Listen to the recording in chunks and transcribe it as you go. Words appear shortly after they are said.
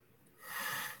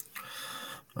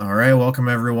All right, welcome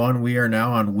everyone. We are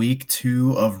now on week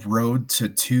 2 of Road to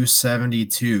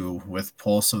 272 with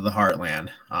Pulse of the Heartland.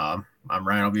 I'm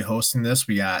Ryan. I'll be hosting this.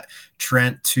 We got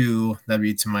Trent that'd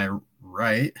be to my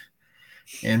right,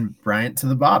 and Bryant to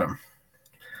the bottom.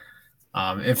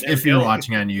 If you're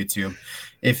watching on YouTube,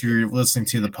 if you're listening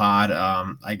to the pod,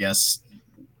 I guess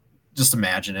just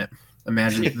imagine it.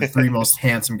 Imagine the three most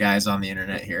handsome guys on the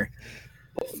internet here.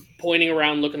 Pointing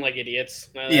around looking like idiots.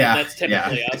 That's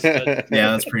typically us. But...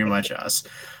 yeah, that's pretty much us.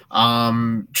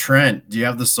 Trent, do you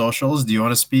have the socials? Do you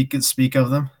want to speak of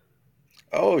them?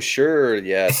 Oh, sure.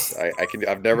 Yes, I can.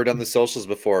 I've never done the socials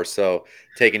before, so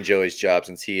taking Joey's job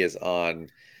since he is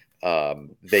on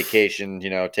vacation.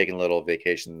 Taking a little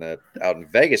vacation out in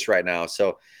Vegas right now.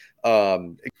 So,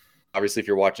 obviously, if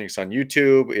you're watching us on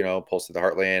YouTube, Pulse of the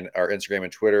Heartland. Our Instagram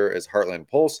and Twitter is Heartland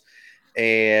Pulse,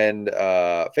 and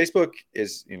Facebook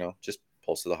is just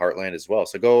Pulse of the Heartland as well.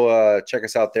 So go check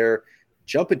us out there.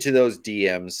 Jump into those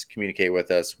DMs, communicate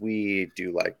with us. We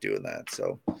do like doing that.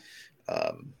 So.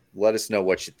 Let us know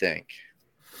what you think.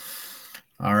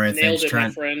 All right, Nailed thanks, Trent.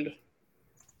 My friend.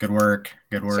 Good work.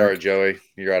 Sorry, Joey,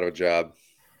 you're out of a job.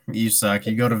 You suck.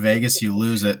 You go to Vegas, you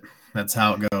lose it. That's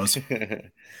how it goes.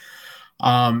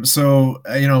 So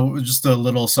just a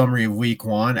little summary of week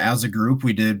 1. As a group,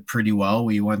 we did pretty well.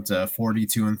 We went to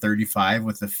 42-35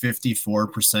 with a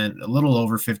 54%, a little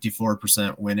over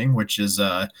 54% winning, which is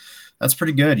that's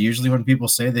pretty good. Usually when people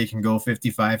say they can go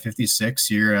 55,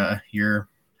 56, you're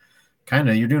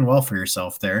doing well for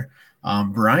yourself there.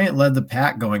 Bryant led the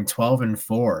pack going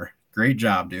 12-4. Great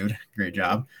job, dude. Great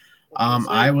job.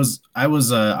 I was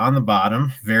on the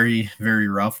bottom, very, very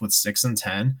rough with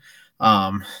 6-10.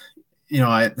 I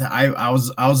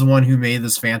was the one who made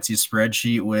this fancy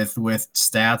spreadsheet with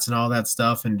stats and all that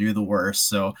stuff and do the worst.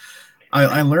 So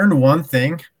I learned one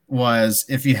thing was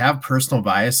if you have personal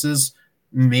biases,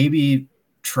 maybe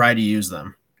try to use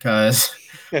them. Because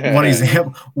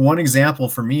one example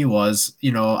for me was,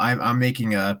 I'm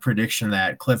making a prediction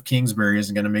that Cliff Kingsbury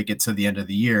isn't going to make it to the end of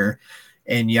the year,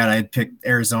 and yet I picked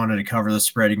Arizona to cover the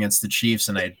spread against the Chiefs,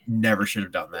 and I never should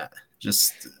have done that.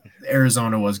 Just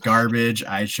Arizona was garbage.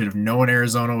 I should have known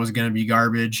Arizona was going to be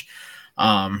garbage.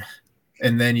 And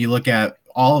then you look at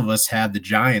all of us had the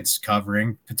Giants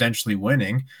covering, potentially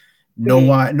winning.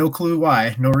 No clue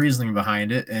why, no reasoning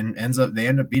behind it, and they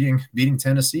end up beating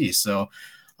Tennessee. So.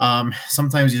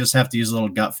 Sometimes you just have to use a little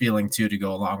gut feeling too to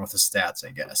go along with the stats, I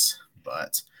guess.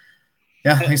 But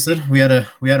yeah, like I said, we had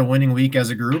a winning week as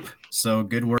a group. So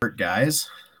good work, guys.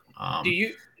 Have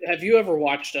you ever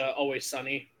watched Always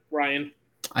Sunny, Ryan?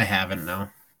 I haven't, no.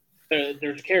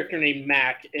 There's a character named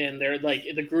Mac, and they're like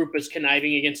the group is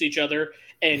conniving against each other,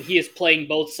 and he is playing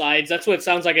both sides. That's what it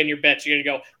sounds like in your bets. You're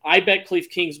gonna go, I bet Cliff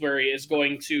Kingsbury is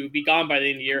going to be gone by the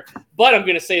end of the year, but I'm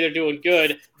gonna say they're doing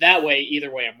good. That way,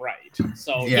 either way, I'm right.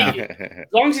 So yeah, as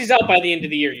long as he's out by the end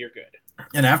of the year, you're good.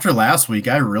 And after last week,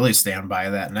 I really stand by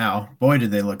that now. Boy,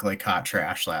 did they look like hot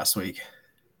trash last week.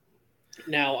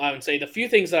 Now, I would say the few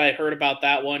things that I heard about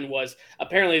that one was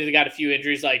apparently they got a few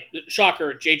injuries. Like,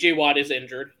 shocker, J.J. Watt is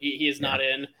injured. He is not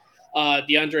in.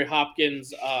 DeAndre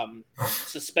Hopkins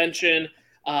suspension.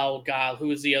 Oh, God, who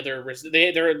is the other?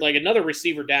 They're like another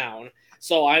receiver down.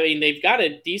 So, I mean, they've got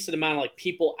a decent amount of,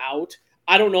 people out.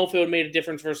 I don't know if it would have made a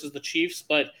difference versus the Chiefs,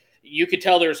 but you could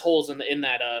tell there's holes in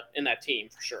that team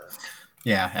for sure.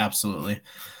 Yeah, absolutely.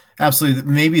 Absolutely.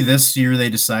 Maybe this year they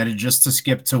decided just to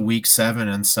skip to week 7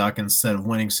 and suck instead of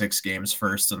winning 6 games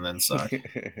first and then suck.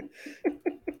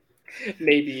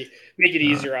 Maybe make it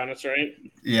easier on us, right?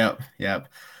 Yep.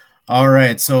 All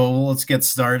right, so let's get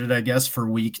started, I guess, for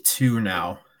week 2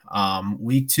 now.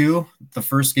 Week 2, the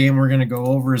first game we're going to go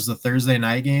over is the Thursday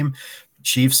night game.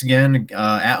 Chiefs again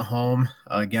at home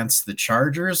against the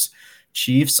Chargers.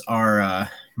 Chiefs are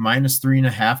minus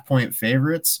 3.5 point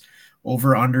favorites.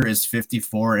 Over under is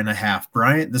 54.5.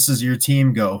 Bryant, this is your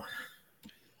team. Go.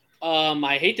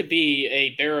 I hate to be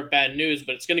a bearer of bad news,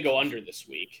 but it's going to go under this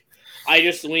week. I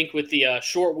just linked with the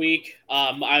short week.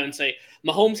 I would say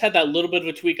Mahomes had that little bit of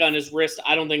a tweak on his wrist.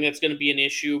 I don't think that's going to be an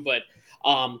issue, but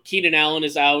Keenan Allen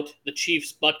is out. The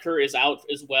Chiefs' Butker is out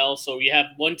as well. So you have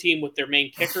one team with their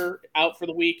main kicker out for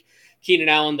the week. Keenan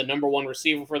Allen, the number 1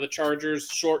 receiver for the Chargers.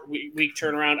 Short week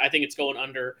turnaround. I think it's going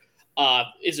under.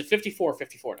 Is it 54 or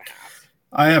 54.5?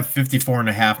 I have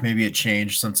 54.5. Maybe it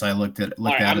changed since I looked at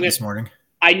it this morning.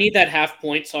 I need that half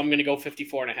point, so I'm going to go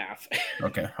 54.5.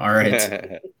 Okay. All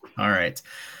right. All right.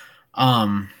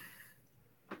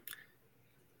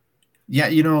 Yeah,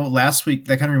 last week,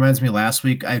 that kind of reminds me, last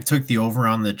week I took the over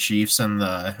on the Chiefs on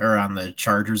the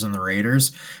Chargers and the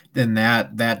Raiders. Then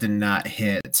that did not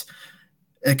hit.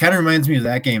 it kind of reminds me of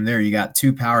that game there. You got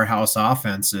two powerhouse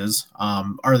offenses.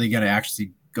 Are they going to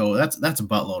actually go? That's a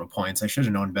buttload of points. I should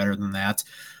have known better than that.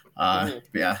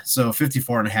 Yeah, so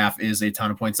 54.5 is a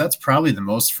ton of points. That's probably the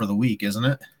most for the week, isn't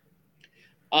it?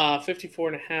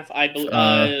 54.5, I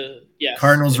believe. Yes.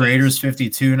 Cardinals, Raiders,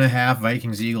 52.5,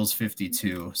 Vikings, Eagles,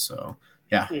 52. So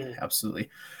yeah, absolutely.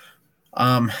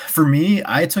 For me,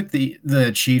 I took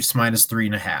the Chiefs minus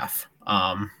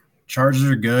 3.5. Chargers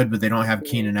are good, but they don't have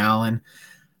Keenan Allen.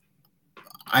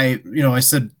 I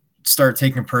said start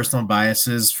taking personal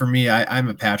biases. For me, I'm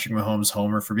a Patrick Mahomes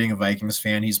homer for being a Vikings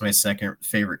fan. He's my second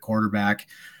favorite quarterback.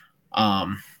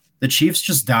 The Chiefs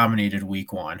just dominated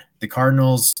week one. The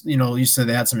Cardinals, you said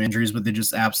they had some injuries, but they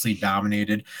just absolutely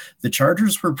dominated. The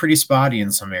Chargers were pretty spotty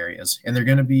in some areas, and they're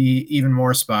going to be even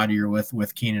more spottier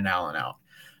with Keenan Allen out.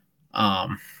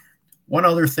 One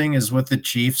other thing is with the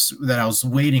Chiefs that I was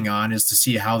waiting on is to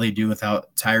see how they do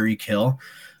without Tyreek Hill.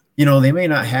 They may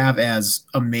not have as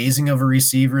amazing of a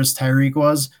receiver as Tyreek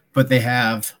was, but they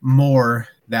have more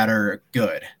that are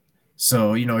good.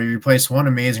 So, you replace one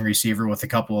amazing receiver with a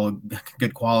couple of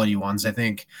good quality ones. I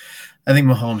think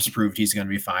Mahomes proved he's going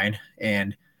to be fine.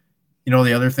 And,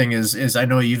 the other thing is I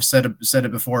know you've said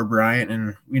it before, Bryant,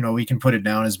 and, we can put it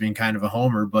down as being kind of a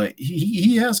homer, but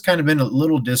he has kind of been a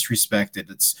little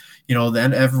disrespected. It's,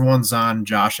 then everyone's on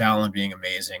Josh Allen being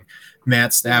amazing.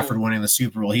 Matt Stafford winning the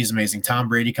Super Bowl. He's amazing. Tom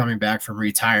Brady coming back from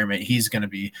retirement. He's going to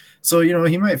be, so,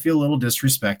 he might feel a little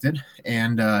disrespected.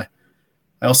 And,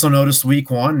 I also noticed week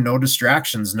one, no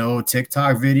distractions, no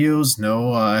TikTok videos,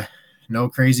 no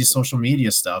crazy social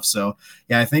media stuff. So,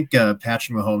 yeah, I think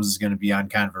Patrick Mahomes is going to be on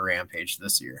kind of a rampage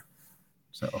this year.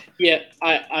 So yeah,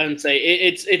 I would say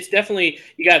it's definitely,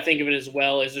 you got to think of it as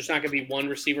well as there's not going to be one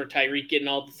receiver, Tyreek, getting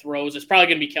all the throws. It's probably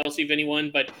going to be Kelsey if anyone,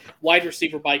 but wide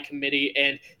receiver by committee,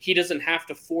 and he doesn't have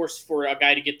to force for a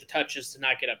guy to get the touches to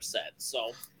not get upset.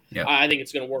 So yep. I think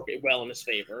it's going to work well in his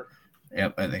favor.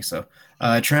 Yep, I think so.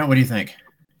 Trent, what do you think?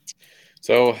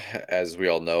 So, as we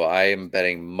all know, I am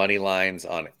betting money lines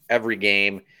on every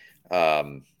game.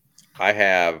 I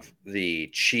have the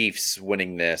Chiefs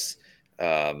winning this.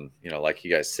 Like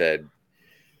you guys said,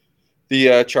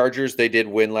 the Chargers, they did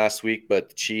win last week, but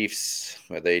the Chiefs,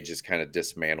 they just kind of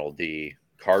dismantled the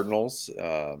Cardinals.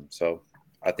 So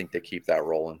I think they keep that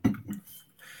rolling.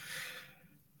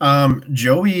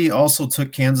 Joey also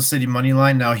took Kansas City money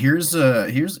line. Now here's a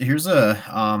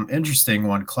interesting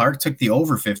one. Clark took the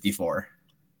over 54.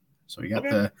 So we got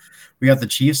the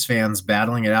Chiefs fans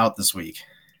battling it out this week.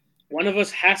 One of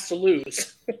us has to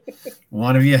lose.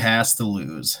 One of you has to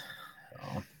lose.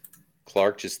 So.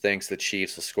 Clark just thinks the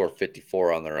Chiefs will score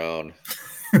 54 on their own.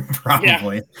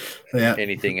 Probably. Yeah.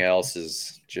 Anything else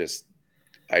is just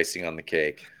icing on the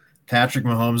cake. Patrick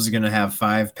Mahomes is going to have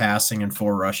 5 passing and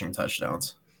 4 rushing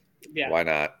touchdowns. Yeah. Why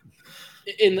not?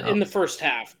 In the first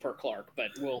half per Clark, but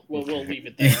we'll leave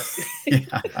it there.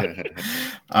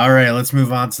 All right, let's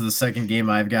move on to the second game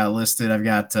I've got listed. I've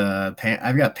got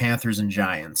Panthers and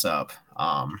Giants up.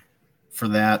 For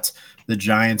that, the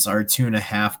Giants are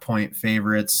 2.5 point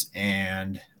favorites,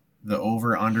 and the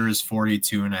over under is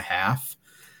 42.5.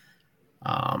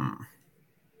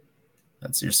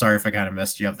 Sorry if I kind of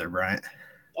messed you up there, Bryant.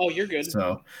 Oh, you're good.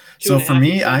 So for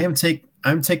me, I'm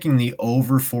taking the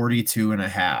over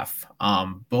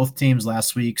 42.5. Both teams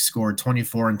last week scored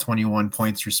 24 and 21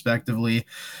 points respectively,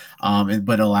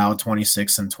 but allowed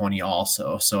 26 and 20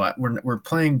 also. So we're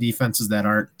playing defenses that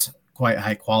aren't quite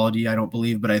high quality, I don't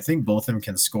believe, but I think both of them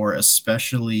can score,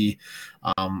 especially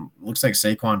looks like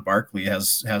Saquon Barkley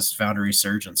has found a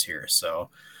resurgence here.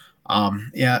 So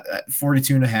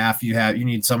 42.5, you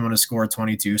need someone to score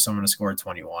 22, someone to score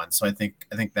 21. So I think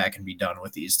that can be done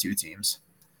with these two teams.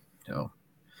 So,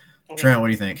 Trent, what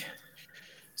do you think?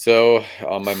 So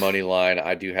on my money line,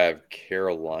 I do have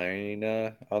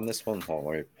Carolina on this one. Hold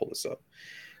on, let me pull this up.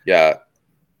 I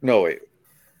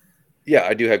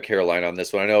do have Carolina on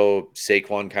this one. I know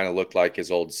Saquon kind of looked like his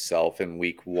old self in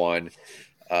week one,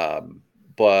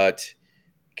 but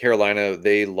Carolina,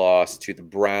 they lost to the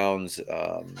Browns.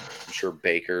 I'm sure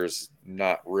Baker's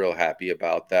not real happy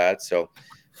about that. So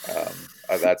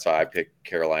that's why I picked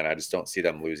Carolina. I just don't see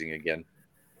them losing again.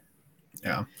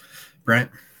 Yeah.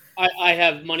 Brent? I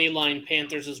have money line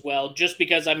Panthers as well, just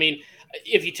because,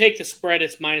 if you take the spread,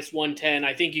 it's minus 110.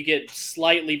 I think you get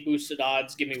slightly boosted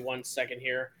odds. Give me 1 second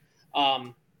here.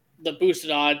 The boosted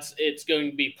odds, it's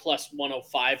going to be plus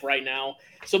 105 right now.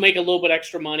 So make a little bit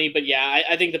extra money. But, yeah,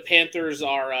 I think the Panthers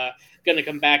are going to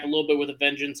come back a little bit with a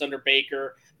vengeance under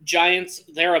Baker. Giants,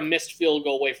 they're a missed field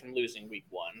goal away from losing week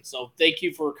one. So thank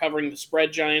you for covering the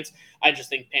spread, Giants. I just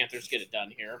think Panthers get it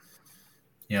done here.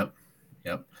 Yep.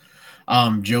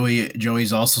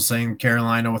 Joey's also saying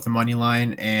Carolina with the money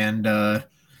line, and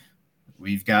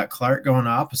we've got Clark going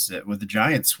opposite with the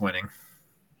Giants winning.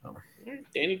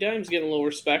 Danny Dimes getting a little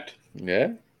respect.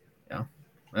 Yeah.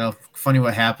 Well, funny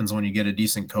what happens when you get a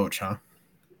decent coach, huh?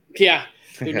 Yeah.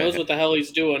 Who knows what the hell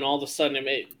he's doing? All of a sudden,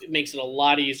 it makes it a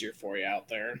lot easier for you out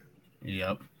there.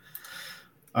 Yep.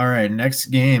 All right, next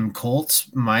game, Colts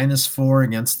 -4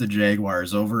 against the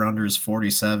Jaguars. Over/under is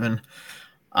 47.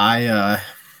 I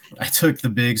took the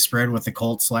big spread with the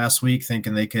Colts last week,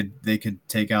 thinking they could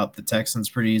take out the Texans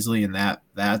pretty easily, and that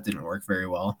didn't work very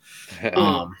well.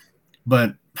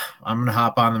 But I'm gonna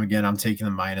hop on them again. I'm taking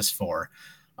the -4.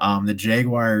 The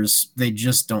Jaguars, they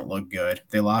just don't look good.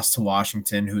 They lost to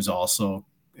Washington, who's also,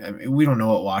 I mean, we don't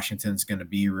know what Washington's going to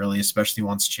be really, especially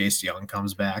once Chase Young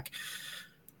comes back.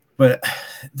 But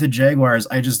the Jaguars,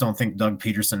 I just don't think Doug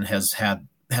Peterson has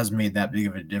made that big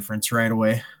of a difference right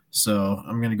away. So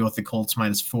I'm going to go with the Colts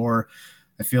 -4.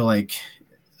 I feel like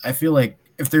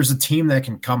if there's a team that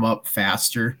can come up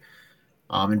faster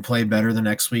and play better the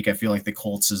next week, I feel like the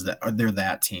Colts they're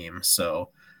that team. So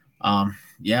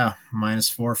yeah,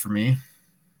 -4 for me.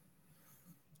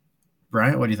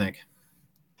 Bryant, what do you think?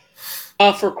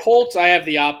 For Colts, I have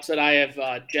the opposite. I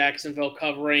have Jacksonville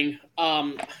covering.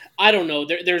 I don't know.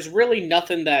 There's really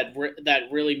nothing that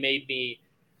really made me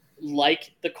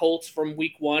like the Colts from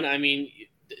week one. I mean,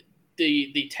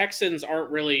 the Texans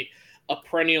aren't really a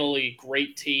perennially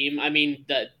great team. I mean,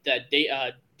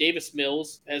 Davis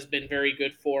Mills has been very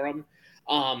good for them.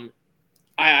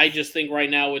 I just think right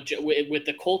now with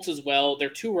the Colts as well, they're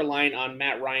too reliant on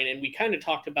Matt Ryan, and we kind of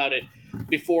talked about it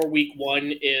before week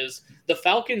one. Is the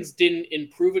Falcons didn't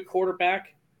improve at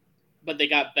quarterback, but they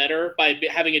got better by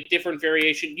having a different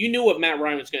variation. You knew what Matt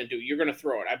Ryan was going to do. You're going to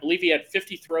throw it. I believe he had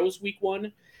 50 throws week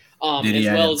one,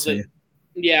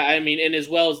 yeah. I mean, and as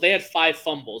well as they had 5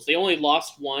 fumbles. They only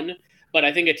lost 1. But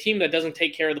I think a team that doesn't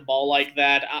take care of the ball like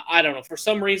that, I don't know. For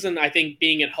some reason, I think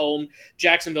being at home,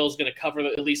 Jacksonville is going to cover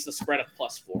at least the spread of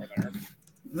 +4 there.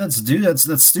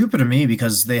 That's stupid to me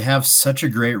because they have such a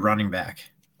great running back.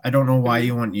 I don't know why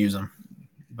you wouldn't use him.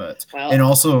 But and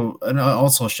also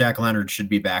Shaq Leonard should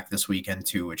be back this weekend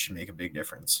too, which should make a big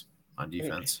difference on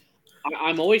defense.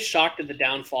 I'm always shocked at the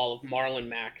downfall of Marlon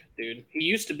Mack, dude. He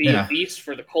used to be a beast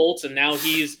for the Colts, and now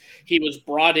he was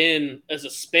brought in as a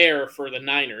spare for the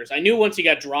Niners. I knew once he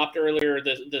got dropped earlier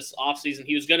this offseason,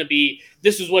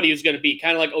 this is what he was going to be,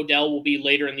 kind of like Odell will be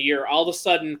later in the year. All of a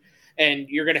sudden, and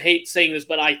you're going to hate saying this,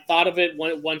 but I thought of it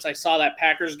once I saw that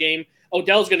Packers game.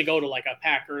 Odell's going to go to like a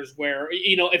Packers where,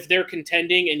 if they're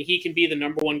contending and he can be the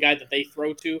number one guy that they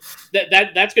throw to,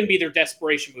 that's going to be their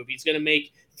desperation move. He's going to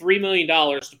make $3 million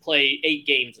to play 8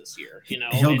 games this year.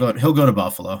 He'll go to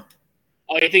Buffalo.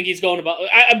 Oh, I think he's going to Buffalo.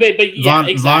 But yeah,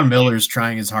 exactly. Von Miller's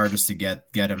trying his hardest to get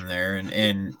him there,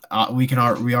 and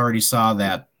we already saw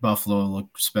that Buffalo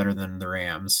looks better than the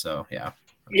Rams. So yeah.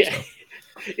 Yeah.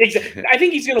 Exactly. I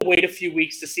think he's going to wait a few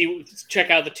weeks to check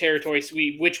out the territory,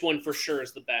 see which one for sure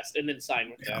is the best, and then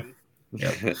sign with them.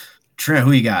 Yep. Trent,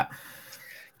 who you got?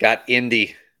 Got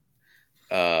Indy.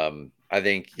 I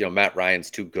think Matt Ryan's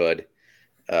too good.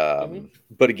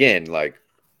 But again, like,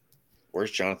 where's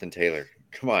Jonathan Taylor?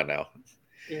 Come on now.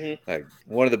 Like,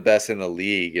 one of the best in the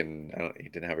league, and he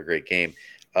didn't have a great game.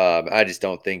 I just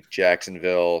don't think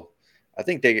Jacksonville. I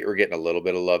think they were getting a little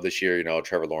bit of love this year.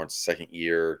 Trevor Lawrence's second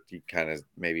year, he kind of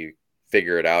maybe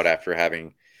figure it out after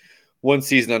having one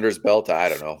season under his belt. I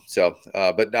don't know. So,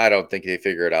 but I don't think they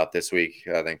figure it out this week.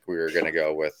 I think we were going to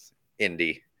go with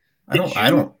Indy.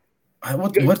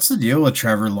 What's the deal with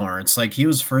Trevor Lawrence? Like, he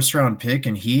was first round pick,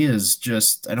 and he is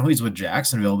just, I know he's with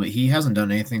Jacksonville, but he hasn't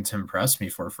done anything to impress me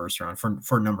for a first round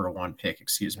for number 1 pick.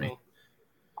 Excuse me.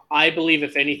 I believe,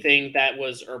 if anything, that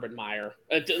was Urban Meyer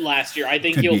last year. I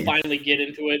think he'll finally get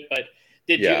into it. But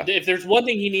if there's one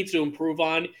thing he needs to improve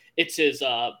on, it's his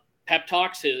pep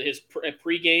talks, his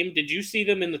pregame. Did you see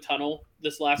them in the tunnel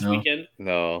this last weekend?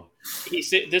 No.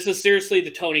 This is seriously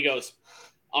the tone. He goes,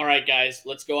 "All right, guys,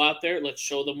 let's go out there. Let's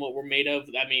show them what we're made of.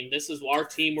 I mean, this is our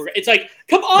team. It's like,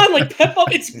 come on, like, pep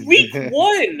up. It's week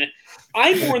 1.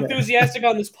 I'm more enthusiastic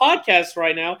on this podcast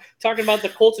right now, talking about the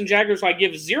Colts and Jaguars, who I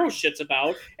give 0 shits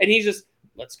about. And he's just,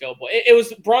 let's go, boy. It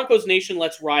was Broncos Nation,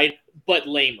 let's ride, but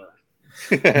lamer.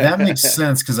 That makes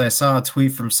sense, because I saw a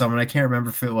tweet from someone. I can't remember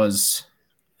if it was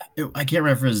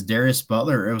Darius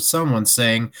Butler. It was someone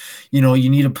saying, you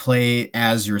need to play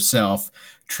as yourself.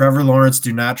 Trevor Lawrence,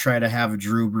 do not try to have a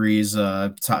Drew Brees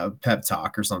pep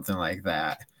talk or something like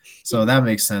that. So that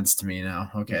makes sense to me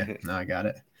now. Okay, now I got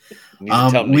it. You need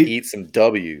to tell him to eat some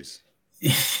W's.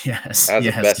 Yes. That's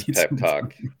the best pep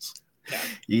talk.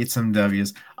 Eat some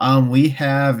W's. We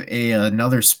have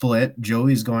another split.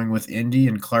 Joey's going with Indy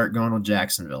and Clark going with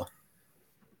Jacksonville.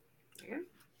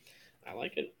 I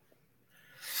like it.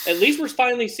 At least we're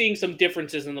finally seeing some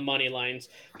differences in the money lines.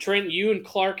 Trent, you and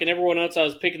Clark and everyone else, I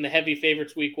was picking the heavy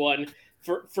favorites week one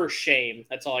for shame.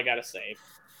 That's all I got to say.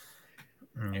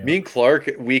 Yeah. Me and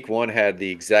Clark week one had the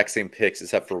exact same picks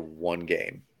except for one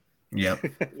game. Yep.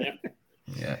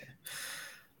 Yeah.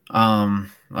 All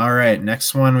right.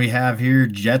 Next one we have here,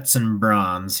 Jets and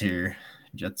Browns here.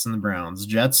 Jets and the Browns.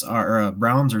 Browns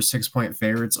are 6-point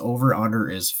favorites. Over under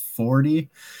is 40.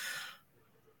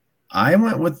 I'm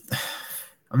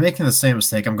making the same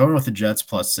mistake. I'm going with the Jets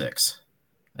 +6.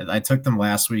 I took them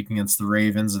last week against the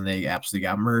Ravens and they absolutely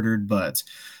got murdered. But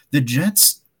the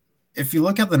Jets, if you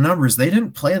look at the numbers, they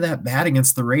didn't play that bad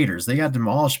against the Raiders. They got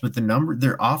demolished, but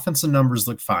their offensive numbers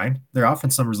look fine. Their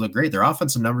offensive numbers look great. Their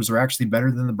offensive numbers are actually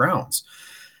better than the Browns.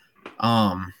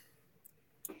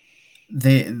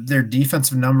 Their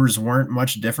defensive numbers weren't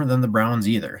much different than the Browns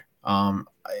either.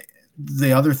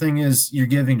 The other thing is you're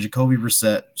giving Jacoby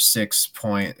Brissett 6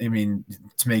 points. I mean,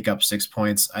 to make up 6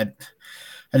 points, I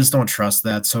just don't trust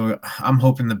that. So I'm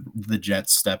hoping the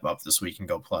Jets step up this week and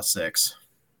go +6.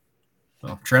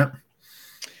 So Trent,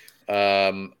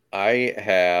 I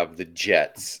have the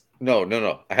Jets. No.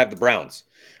 I have the Browns.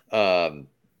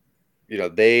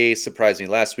 They surprised me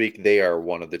last week. They are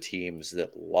one of the teams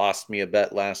that lost me a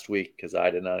bet last week because I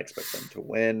did not expect them to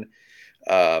win.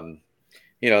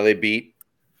 They beat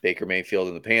Baker Mayfield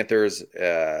and the Panthers.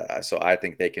 So I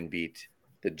think they can beat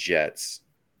the Jets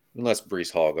unless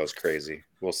Breece Hall goes crazy.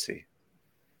 We'll see.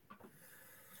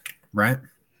 Right.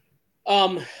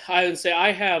 I would say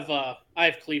I have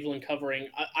Cleveland covering.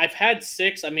 I've had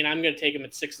 6. I mean, I'm going to take them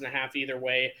at 6.5 either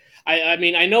way. I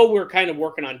mean, I know we're kind of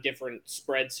working on different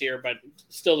spreads here, but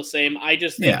still the same. I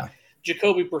just think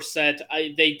Jacoby Brissett.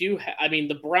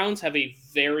 The Browns have a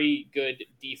very good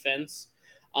defense.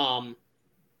 I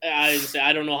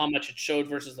don't know how much it showed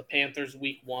versus the Panthers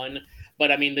week one,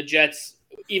 but I mean the Jets,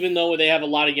 even though they have a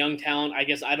lot of young talent, I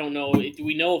guess I don't know. Do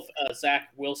we know if Zach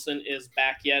Wilson is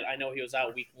back yet? I know he was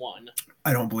out week one.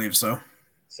 I don't believe so.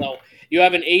 So you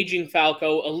have an aging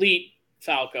Falco, elite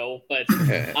Falco, but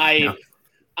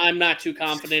I'm not too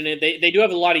confident in it. They do have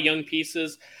a lot of young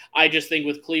pieces. I just think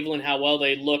with Cleveland, how well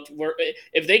they looked,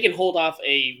 if they can hold off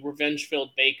a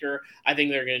revenge-filled Baker, I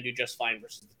think they're going to do just fine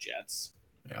versus the Jets.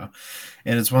 Yeah.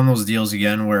 And it's one of those deals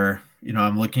again where,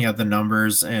 I'm looking at the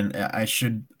numbers and I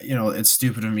should, it's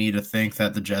stupid of me to think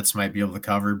that the Jets might be able to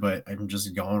cover, but I'm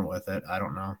just going with it. I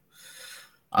don't know.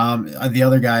 The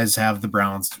other guys have the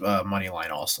Browns money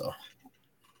line also,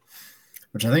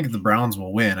 which I think the Browns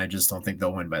will win. I just don't think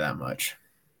they'll win by that much.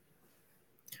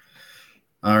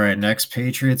 All right, next,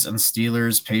 Patriots and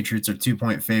Steelers. Patriots are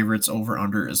 2-point favorites. Over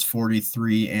under is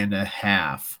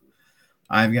 43.5.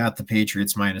 I've got the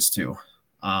Patriots -2.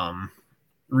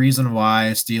 Reason why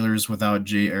Steelers without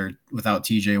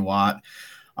TJ Watt,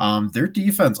 their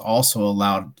defense also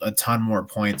allowed a ton more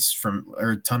points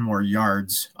a ton more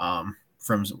yards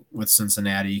with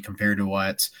Cincinnati compared to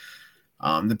what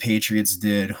the Patriots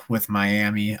did with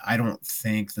Miami. I don't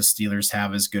think the Steelers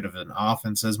have as good of an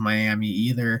offense as Miami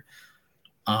either.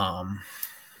 I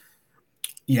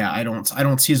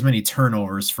don't see as many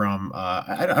turnovers from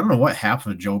I don't know what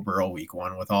happened to Joe Burrow week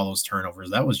one with all those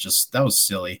turnovers. That was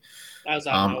silly. That was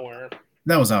out of nowhere.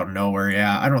 That was out of nowhere.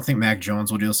 Yeah. I don't think Mac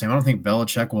Jones will do the same. I don't think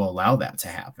Belichick will allow that to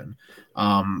happen.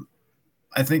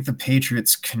 I think the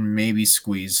Patriots can maybe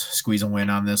squeeze a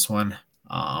win on this one.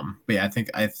 But yeah,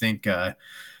 I think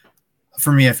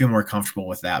for me, I feel more comfortable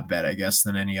with that bet, I guess,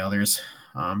 than any others.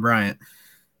 Bryant.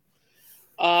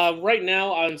 Right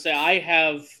now, I would say I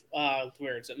have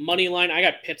where is it? Money line. I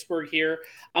got Pittsburgh here.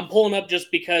 I'm pulling up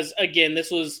just because, again,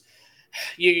 this was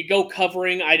you go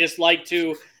covering. I just like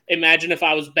to imagine if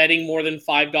I was betting more than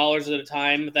 $5 at a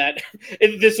time that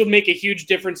this would make a huge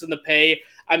difference in the pay.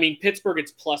 I mean, Pittsburgh,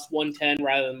 it's +110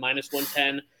 rather than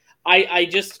 -110. I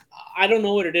don't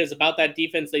know what it is about that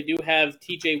defense. They do have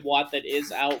TJ Watt that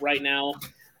is out right now.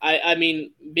 I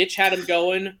mean, Mitch had him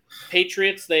going.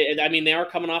 Patriots, they are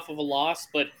coming off of a loss,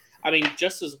 but I mean,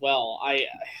 just as well.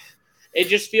 It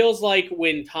just feels like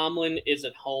when Tomlin is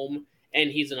at home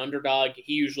and he's an underdog,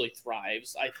 he usually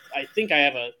thrives. I think I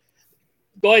have a.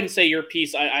 Go ahead and say your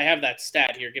piece. I have that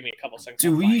stat here. Give me a couple seconds.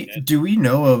 Do we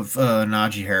know of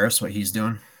Najee Harris, what he's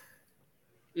doing?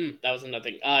 That was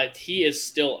another thing. He is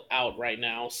still out right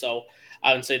now, so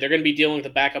I would say they're going to be dealing with the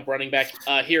backup running back.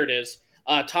 Here it is.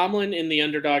 Tomlin in the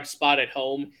underdog spot at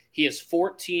home. He is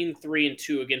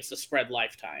 14-3-2 against the spread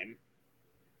lifetime.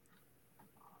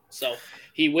 So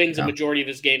he wins a majority of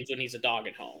his games when he's a dog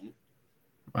at home.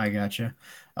 I gotcha.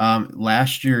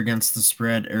 Last year against the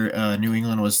spread, New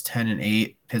England was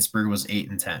 10-8. Pittsburgh was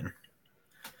 8-10.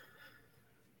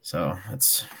 So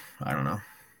it's, I don't know.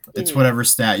 It's whatever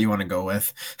stat you want to go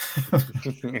with.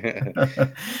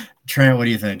 Trent, what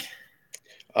do you think?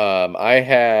 I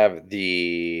have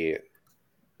the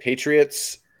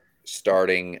Patriots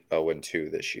starting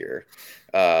 0-2 this year.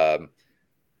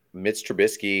 Mitch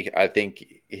Trubisky, I think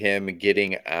him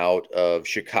getting out of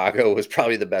Chicago was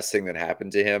probably the best thing that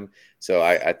happened to him. So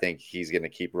I think he's going to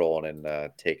keep rolling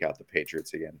and take out the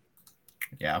Patriots again.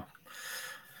 Yeah.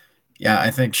 Yeah,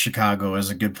 I think Chicago is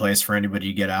a good place for anybody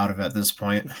to get out of at this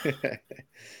point.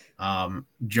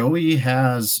 Joey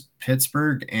has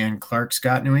Pittsburgh and Clark's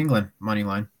got New England money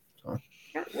line. So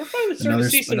we're finally starting to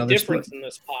see some difference in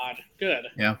this pod. Good.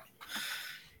 Yeah.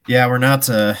 Yeah, we're not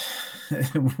so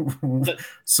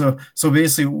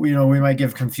basically, we might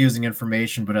give confusing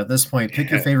information, but at this point, pick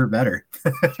your favorite better.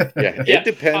 Yeah, it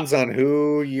depends on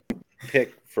who you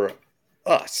pick for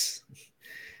us.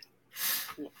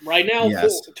 Right now,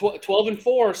 12-4,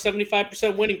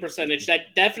 75% winning percentage.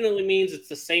 That definitely means it's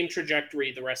the same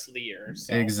trajectory the rest of the year.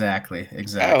 So. Exactly.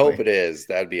 I hope it is.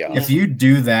 That'd be awesome. If you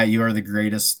do that, you are the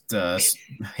greatest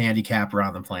handicapper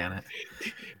on the planet.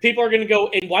 People are going to go,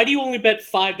 and why do you only bet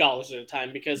 $5 at a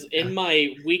time? Because in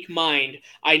my weak mind,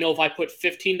 I know if I put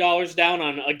 $15 down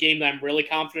on a game that I'm really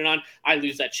confident on, I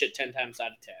lose that shit 10 times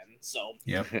out of 10. So.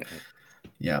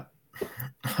 Yep.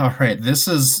 All right. This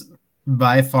is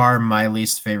by far my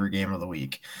least favorite game of the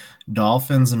week.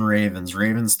 Dolphins and Ravens.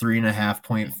 Ravens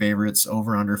 3.5-point favorites,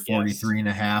 over under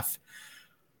 43.5.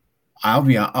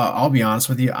 I'll be honest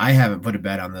with you. I haven't put a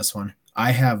bet on this one.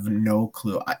 I have no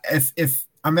clue. If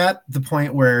I'm at the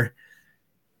point where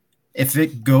if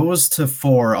it goes to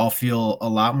 4, I'll feel a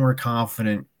lot more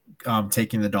confident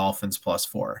taking the Dolphins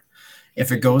 +4.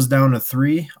 If it goes down to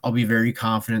 3, I'll be very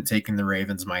confident taking the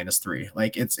Ravens -3.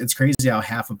 Like it's crazy how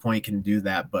half a point can do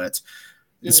that, but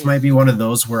this might be one of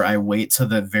those where I wait to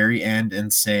the very end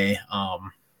and say,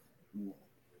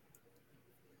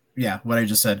 what I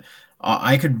just said.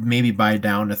 I could maybe buy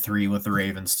down to 3 with the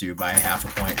Ravens too by half a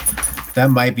point.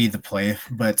 That might be the play,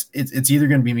 but it's either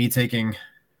going to be me taking,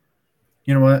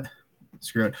 you know what?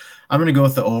 Screw it. I'm going to go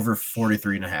with the over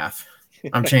 43.5.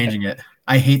 I'm changing it.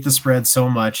 I hate the spread so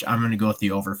much. I'm going to go with the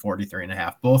over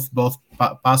 43.5. Both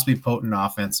possibly potent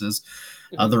offenses.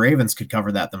 The Ravens could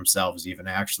cover that themselves even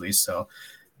actually. So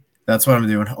that's what I'm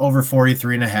doing. Over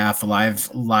 43.5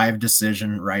 live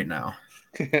decision right now.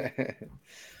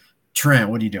 Trent,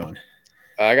 what are you doing?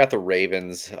 I got the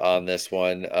Ravens on this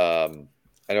one.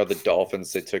 I know the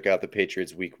Dolphins, they took out the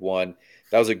Patriots week 1.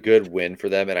 That was a good win for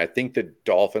them. And I think the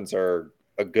Dolphins are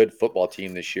a good football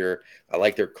team this year. I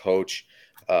like their coach.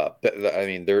 I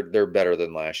mean, they're better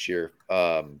than last year.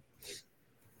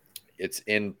 It's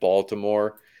in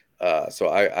Baltimore. So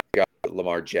I got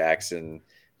Lamar Jackson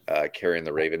carrying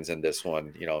the Ravens in this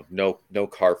one. No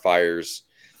car fires.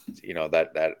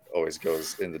 That always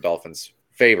goes in the Dolphins'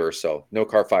 favor. So no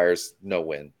car fires, no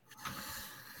win.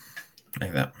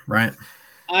 Like that, right?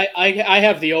 I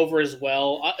have the over as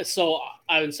well. So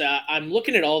I would say I'm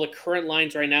looking at all the current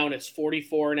lines right now, and it's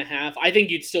 44.5. I think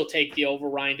you'd still take the over,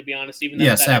 Ryan, to be honest. Even though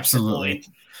yes, absolutely,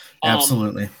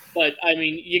 absolutely. But I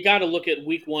mean, you got to look at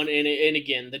week 1, and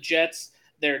again, the Jets.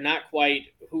 They're not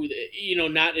quite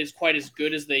not as quite as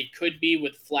good as they could be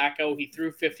with Flacco. He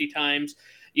threw 50 times,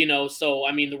 So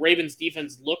I mean, the Ravens'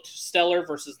 defense looked stellar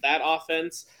versus that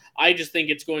offense. I just think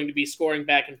it's going to be scoring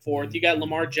back and forth. You got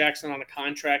Lamar Jackson on a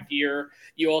contract year.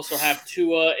 You also have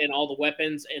Tua and all the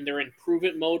weapons, and they're in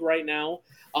prove-it mode right now.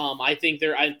 I think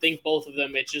both of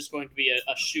them. It's just going to be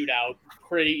a shootout,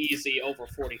 pretty easy over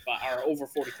 45 or over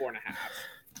 44.5.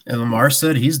 And Lamar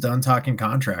said he's done talking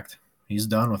contract. He's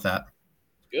done with that.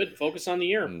 Good. Focus on the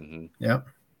year. Mm-hmm.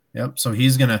 Yep. So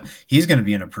he's gonna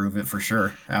be in a prove it for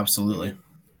sure. Absolutely.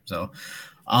 So.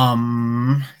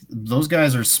 Those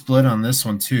guys are split on this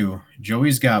one too.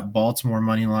 Joey's got Baltimore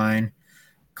money line.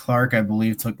 Clark, I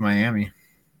believe, took Miami.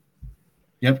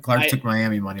 Yep, Clark took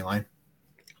Miami money line.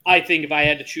 I think if I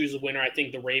had to choose a winner, I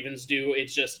think the Ravens do.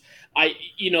 It's just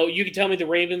you could tell me the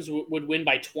Ravens would win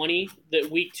by 20 the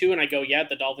week 2, and I go, yeah,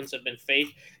 the Dolphins have been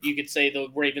fake. You could say the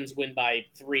Ravens win by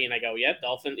 3, and I go, yeah,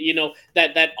 Dolphins.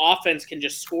 That offense can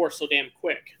just score so damn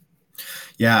quick.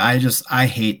 Yeah, I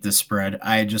hate the spread.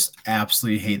 I just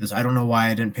absolutely hate this. I don't know why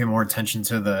I didn't pay more attention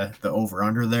to the over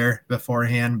under there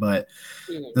beforehand, but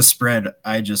the spread,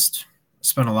 I just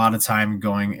spent a lot of time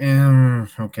going,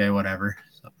 okay, whatever.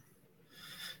 So,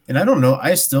 and I don't know.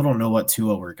 I still don't know what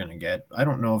Tua we're gonna get. I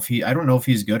don't know if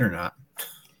he's good or not.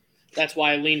 That's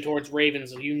why I lean towards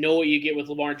Ravens. You know what you get with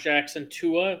Lamar Jackson,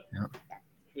 Tua. Yep.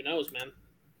 Who knows, man?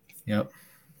 Yep.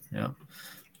 Yep.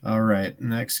 All right.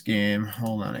 Next game.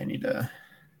 Hold on. I need to.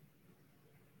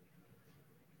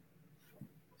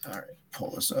 All right.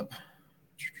 Pull this up.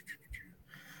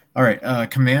 All right.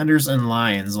 Commanders and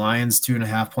Lions. Lions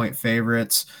 2.5-point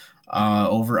favorites.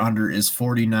 Over under is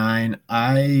 49.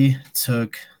 I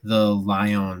took the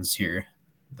Lions here.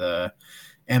 The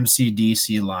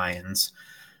MCDC Lions.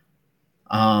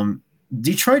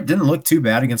 Detroit didn't look too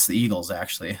bad against the Eagles,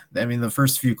 actually. I mean, the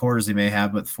first few quarters they may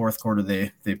have, but the fourth quarter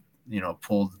they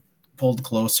pulled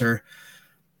closer.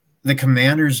 The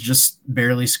Commanders just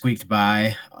barely squeaked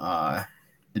by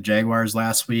the Jaguars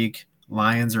last week.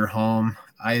 Lions are home.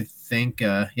 I think,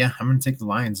 I'm going to take the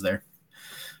Lions there.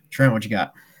 Trent, what you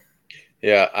got?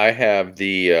 Yeah, I have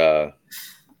the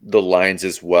Lions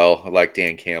as well. I like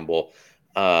Dan Campbell.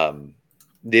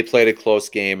 They played a close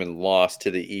game and lost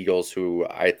to the Eagles, who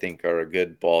I think are a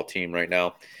good ball team right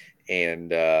now.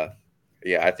 And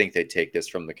I think they take this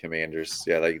from the Commanders.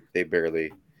 Yeah, like they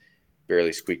barely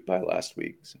squeaked by last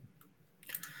week. So.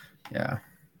 Yeah.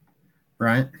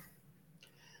 Bryant?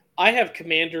 I have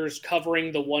Commanders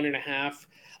covering the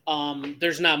 1.5.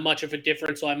 There's not much of a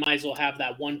difference, so I might as well have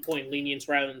that 1 point lenience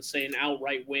rather than say an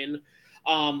outright win.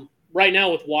 Right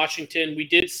now with Washington, we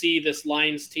did see this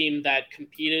Lions team that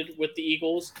competed with the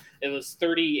Eagles. It was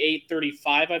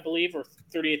 38-35, I believe, or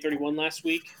 38-31 last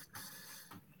week.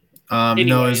 Anyway,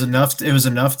 no, it was enough. It was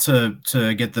enough to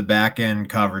get the back end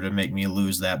cover to make me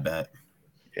lose that bet.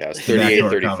 Yeah, it's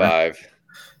 38-35.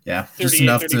 Yeah, just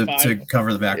enough to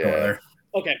cover the back door there.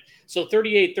 Okay, so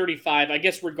 38-35. I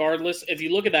guess regardless, if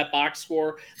you look at that box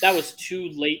score, that was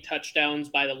 2 late touchdowns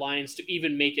by the Lions to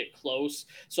even make it close.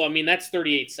 So, I mean, that's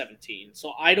 38-17.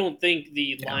 So, I don't think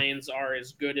the Lions are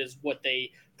as good as what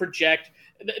they project.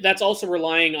 That's also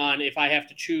relying on if I have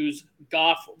to choose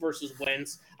Goff versus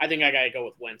Wentz. I think I got to go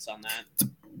with Wentz on that.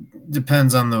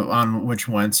 Depends on which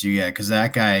Wentz you get, because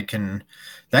that guy can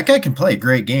play a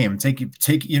great game, lead you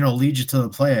to the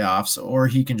playoffs, or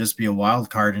he can just be a wild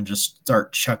card and just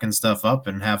start chucking stuff up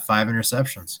and have 5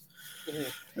 interceptions. Mm-hmm.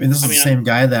 I mean, this is the same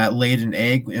guy that laid an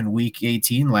egg in week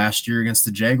 18 last year against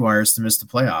the Jaguars to miss the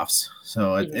playoffs.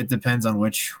 So it depends on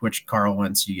which Carl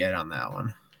Wentz you get on that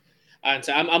one. And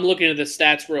so I'm looking at the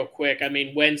stats real quick. I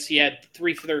mean, Wentz, he had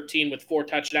 3 for 13 with 4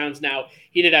 touchdowns. Now,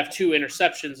 he did have 2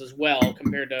 interceptions as well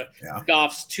compared to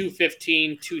Goff's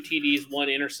 215, 2 TDs, 1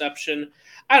 interception.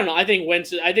 I don't know. I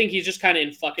think he's just kind of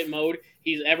in fuck it mode.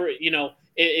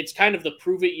 It's kind of the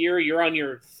prove it year. You're on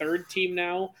your 3rd team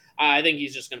now. I think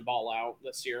he's just going to ball out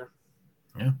this year.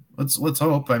 Yeah, let's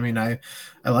hope. I mean, I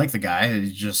like the guy.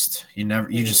 You just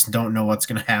don't know what's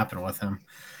going to happen with him.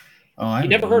 He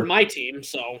never hurt my team,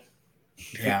 so.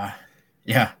 Yeah.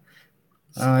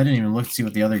 I didn't even look to see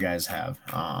what the other guys have.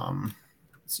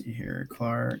 Let's see here.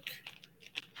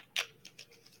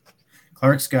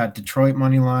 Clark's got Detroit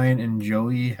money line, and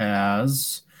Joey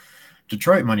has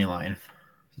Detroit money line.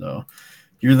 So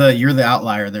you're the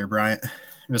outlier there, Bryant,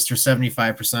 Mr.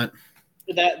 75%.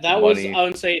 That was, I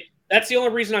would say, that's the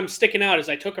only reason I'm sticking out is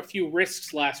I took a few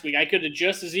risks last week. I could have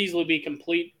just as easily be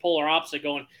complete polar opposite,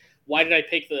 going, why did I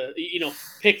pick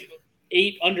pick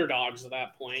 8 underdogs at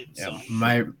that point? Yeah,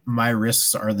 so. My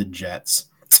risks are the Jets.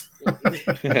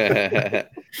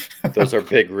 Those are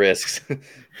big risks.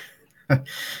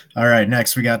 All right,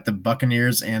 next we got the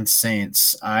Buccaneers and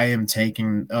Saints. I am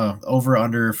taking over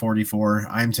under 44.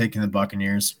 I'm taking the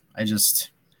Buccaneers. I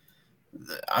said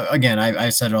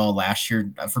it all last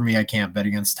year. For me, I can't bet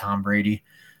against Tom Brady.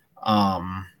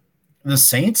 The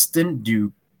Saints didn't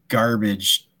do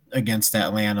garbage against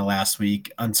Atlanta last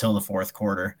week until the fourth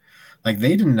quarter. Like,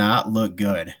 they did not look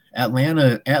good.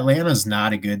 Atlanta's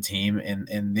not a good team,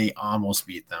 and they almost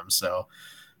beat them. So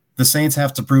the Saints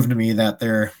have to prove to me that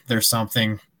they're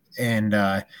something. And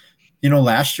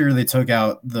last year they took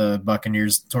out the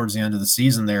Buccaneers towards the end of the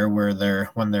season there,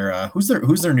 who's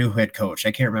their new head coach?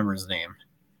 I can't remember his name,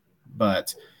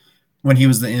 but when he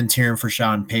was the interim for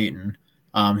Sean Payton,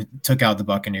 took out the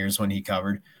Buccaneers when he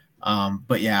covered.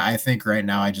 But yeah, I think right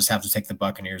now I just have to take the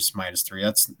Buccaneers -3.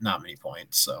 That's not many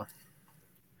points. So,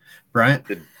 Bryant?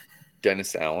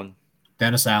 Dennis Allen.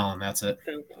 Dennis Allen, that's it.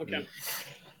 Okay.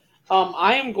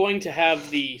 I am going to have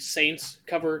the Saints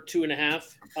cover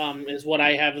 2.5. Is what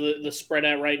I have the spread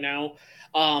at right now.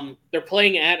 They're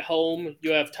playing at home.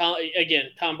 You have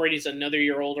Tom Brady's another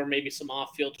year older, maybe some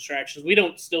off-field distractions. We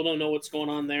still don't know what's going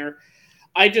on there.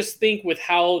 I just think with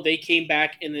how they came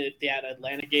back in that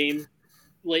Atlanta game,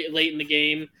 late in the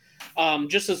game,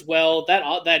 just as well. That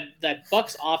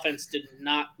Bucs offense did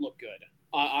not look good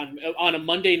on a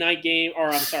Monday night game, or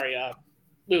I'm sorry,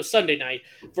 was Sunday night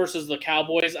versus the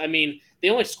Cowboys. I mean, they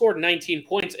only scored 19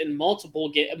 points in multiple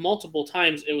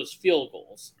times. It was field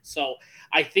goals. So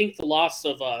I think the loss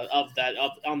of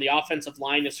on the offensive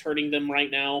line is hurting them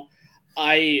right now.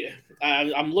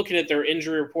 I'm looking at their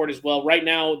injury report as well. Right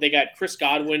now, they got Chris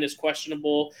Godwin is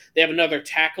questionable. They have another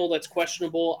tackle that's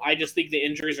questionable. I just think the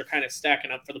injuries are kind of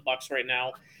stacking up for the Bucs right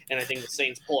now, and I think the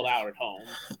Saints pull it out at home.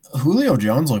 Julio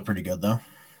Jones looked pretty good though.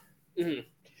 Mm-hmm.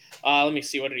 Let me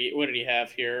see, what did he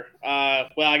have here? Well,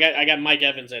 I got Mike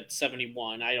Evans at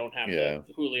 71. I don't have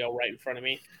Julio right in front of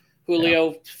me.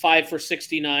 Julio 5 for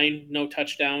 69, no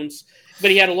touchdowns,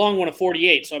 but he had a long one of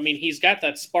 48. So I mean, he's got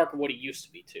that spark of what he used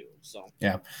to be too. So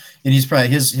yeah, and he's probably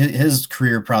his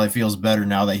career probably feels better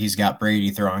now that he's got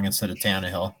Brady throwing instead of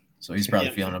Tannehill. So he's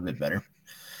probably feeling a bit better.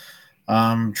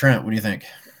 Trent, what do you think?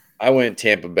 I went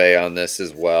Tampa Bay on this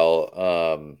as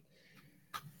well.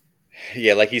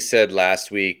 Yeah, like you said last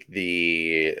week,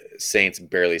 the Saints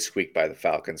barely squeaked by the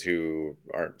Falcons, who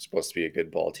aren't supposed to be a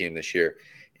good ball team this year.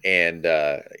 And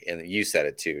you said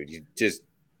it too. You just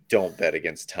don't bet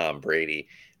against Tom Brady.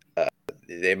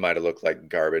 They might have looked like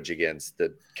garbage against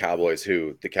the Cowboys,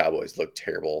 who the Cowboys looked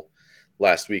terrible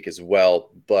last week as well.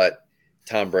 But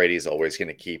Tom Brady is always going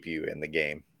to keep you in the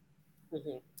game.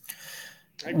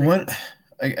 Mm-hmm.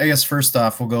 I guess first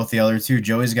off, we'll go with the other two.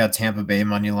 Joey's got Tampa Bay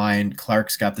money line.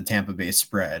 Clark's got the Tampa Bay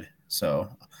spread. So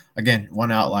again,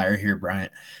 one outlier here,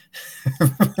 Bryant.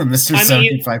 Mr.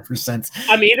 75%.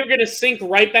 I'm either going to sink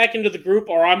right back into the group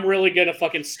or I'm really going to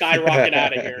fucking skyrocket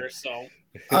out of here. So,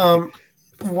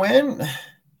 when,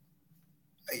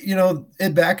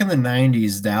 back in the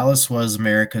 90s, Dallas was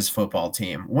America's football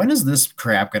team. When is this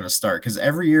crap going to start? Because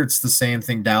every year it's the same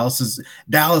thing. Dallas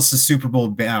is Super Bowl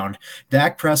bound.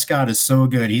 Dak Prescott is so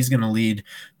good. He's going to lead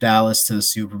Dallas to the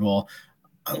Super Bowl.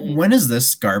 When is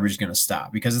this garbage going to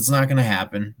stop? Because it's not going to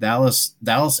happen. Dallas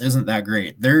isn't that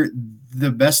great.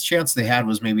 The best chance they had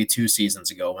was maybe 2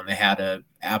 seasons ago when they had an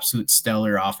absolute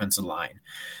stellar offensive line.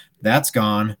 That's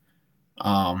gone.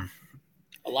 A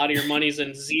lot of your money's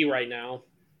in Z right now.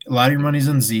 A lot of your money's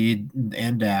in Z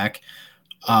and Dak.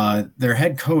 Their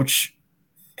head coach,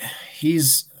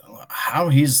 he's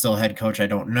still head coach, I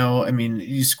don't know. I mean,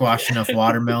 you squash enough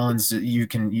watermelons, you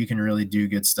can really do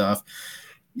good stuff.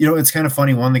 It's kind of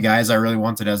funny. One of the guys I really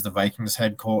wanted as the Vikings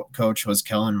head coach was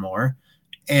Kellen Moore.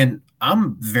 And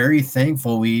I'm very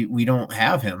thankful we don't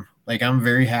have him. Like, I'm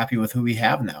very happy with who we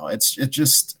have now. It's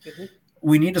just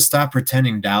we need to stop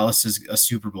pretending Dallas is a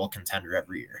Super Bowl contender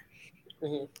every year.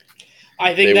 Mm-hmm.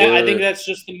 I think that's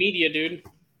just the media, dude.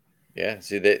 Yeah.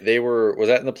 See, they was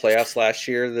that in the playoffs last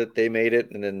year that they made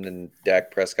it? And then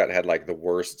Dak Prescott had like the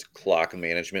worst clock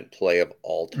management play of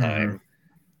all time. Mm-hmm.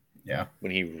 Yeah.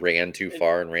 When he ran too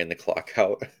far and ran the clock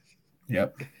out.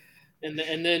 Yep. And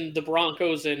then the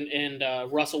Broncos and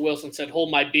Russell Wilson said,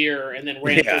 "Hold my beer," and then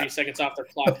ran 30 seconds off their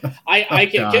clock. I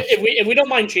can if we don't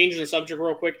mind changing the subject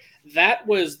real quick. That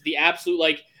was the absolute,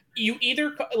 like, you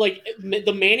either like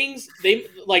the Mannings, they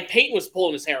like Peyton was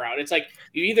pulling his hair out. It's like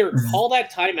you either call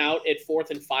that timeout at 4th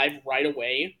and 5 right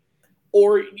away,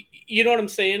 or you know what I'm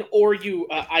saying, or you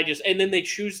and then they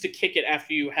choose to kick it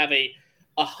after you have a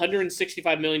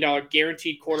 $165 million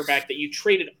guaranteed quarterback that you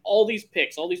traded all these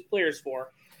picks, all these players for.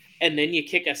 And then you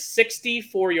kick a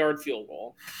 64-yard field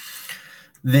goal.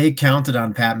 They counted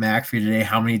on Pat McAfee today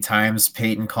how many times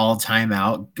Peyton called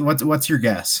timeout. What's your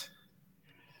guess?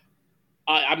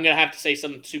 I'm going to have to say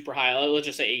something super high. Let's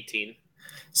just say 18.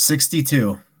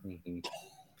 62. Mm-hmm.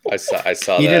 I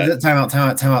saw he that. Did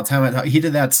timeout. He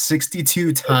did that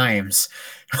 62 times.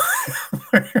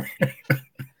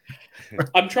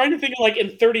 I'm trying to think of, like,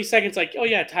 in 30 seconds, like, oh,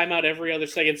 yeah, timeout every other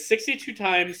second. 62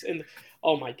 times. And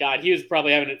oh, my God. He was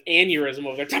probably having an aneurysm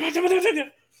over there.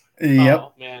 Timeout. Yep.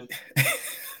 Oh, man.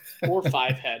 Poor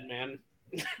 5 head, man.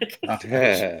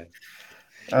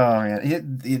 Oh,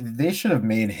 man. They should have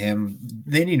made him.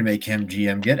 They need to make him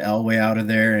GM. Get Elway out of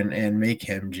there and make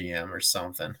him GM or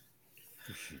something.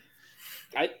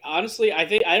 I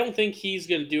don't think he's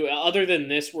going to do it other than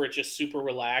this, where it's just super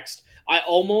relaxed.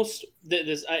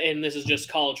 This is just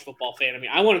college football fan. I mean,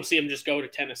 I want to see him just go to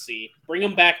Tennessee, bring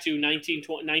him back to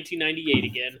 1998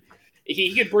 again.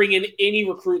 He could bring in any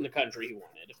recruit in the country he wanted.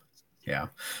 Yeah,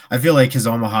 I feel like his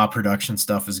Omaha production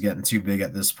stuff is getting too big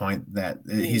at this point. That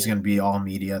he's going to be all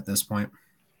media at this point.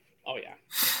 Oh yeah.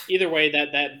 Either way,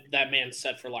 that man's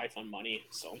set for life on money.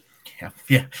 So.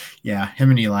 Yeah.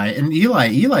 Him and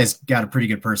Eli's got a pretty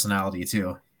good personality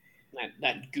too.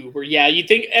 That goober. Yeah, you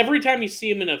think every time you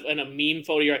see him in a meme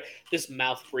photo, you're like, this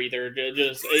mouth breather, and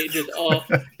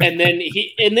then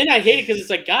I hate it because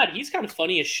it's like, God, he's kind of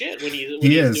funny as shit when he's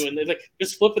doing like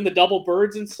just flipping the double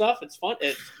birds and stuff. It's fun.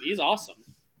 He's awesome.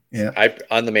 Yeah.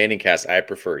 On the Manning cast, I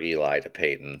prefer Eli to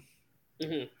Peyton.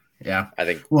 Mm-hmm. Yeah. I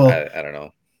think. Well, I don't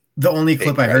know. the only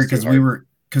Peyton clip I heard tries too hard.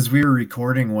 because we were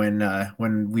recording when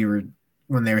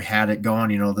they had it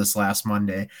going, this last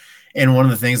Monday. And one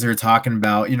of the things they were talking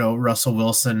about, Russell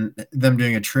Wilson, them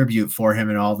doing a tribute for him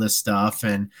and all this stuff.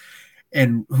 And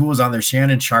who was on there?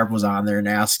 Shannon Sharp was on there and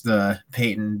asked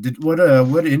Peyton, what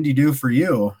did Indy do for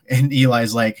you? And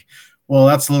Eli's like, well,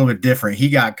 that's a little bit different. He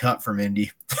got cut from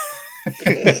Indy.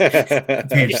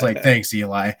 Peyton's like, thanks,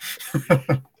 Eli.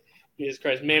 Jesus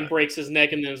Christ, man breaks his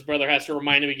neck and then his brother has to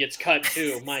remind him he gets cut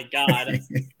too. My God.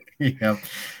 Yep.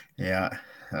 Yeah.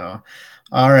 So,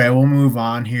 all right, we'll move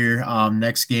on here.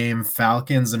 Next game,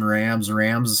 Falcons and Rams.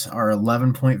 Rams are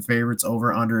 11-point favorites.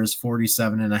 Over under is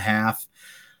 47.5.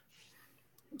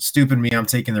 Stupid me, I'm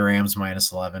taking the Rams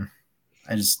minus 11.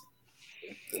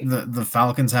 The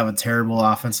Falcons have a terrible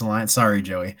offensive line. Sorry,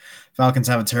 Joey. Falcons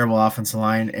have a terrible offensive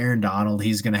line. Aaron Donald,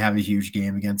 he's going to have a huge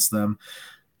game against them.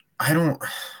 I don't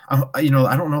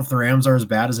know if the Rams are as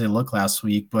bad as they look last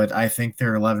week, but I think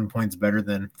they're 11 points better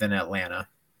than Atlanta.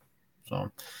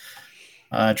 So,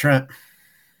 Trent.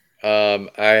 I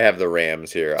have the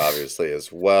Rams here, obviously,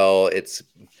 as well. It's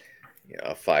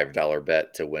a $5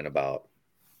 bet to win about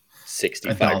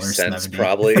 65 cents,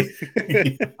 probably.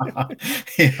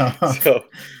 Yeah. So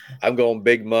I'm going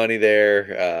big money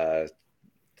there.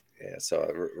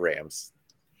 So Rams.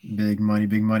 Big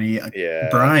money. Yeah.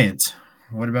 Bryant,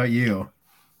 what about you?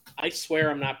 I swear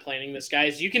I'm not planning this,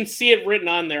 guys. You can see it written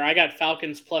on there. I got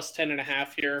Falcons plus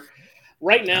 10.5 here.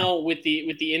 Right now, with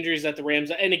the injuries that the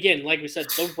Rams, and again, like we said,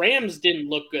 the Rams didn't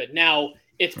look good. Now,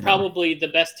 it's probably the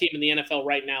best team in the NFL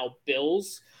right now,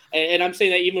 Bills. And I'm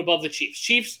saying that even above the Chiefs.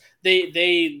 Chiefs,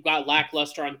 they got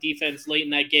lackluster on defense late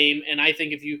in that game. And I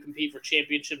think if you compete for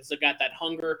championships, they've got that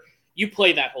hunger. You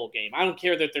play that whole game. I don't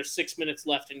care that there's 6 minutes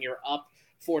left and you're up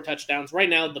 4 touchdowns. Right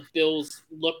now, the Bills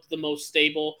looked the most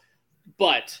stable.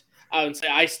 But I would say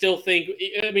I still think,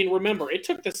 remember, it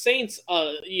took the Saints,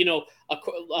 a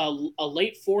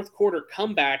late fourth quarter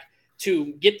comeback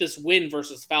to get this win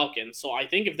versus Falcons. So I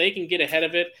think if they can get ahead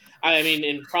of it,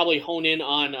 and probably hone in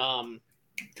on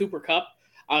Cooper Kupp,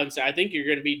 I would say I think they're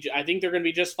going to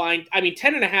be just fine.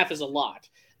 10.5 is a lot.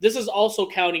 This is also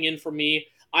counting in for me.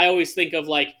 I always think of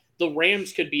like the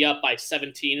Rams could be up by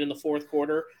 17 in the fourth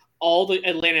quarter. All the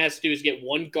Atlanta has to do is get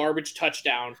one garbage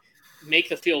touchdown, make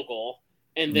the field goal,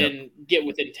 and then get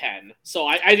within 10. So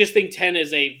I just think 10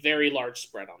 is a very large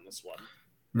spread on this one.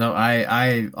 No,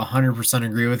 I 100%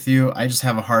 agree with you. I just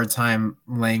have a hard time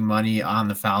laying money on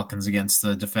the Falcons against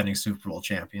the defending Super Bowl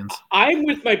champions. I'm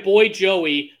with my boy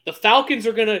Joey. The Falcons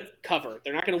are going to cover.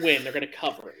 They're not going to win. They're going to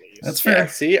cover at least. That's fair. Yeah,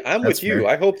 see, I'm with you.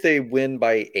 Fair. I hope they win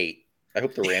by 8. I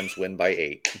hope the Rams win by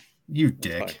 8. You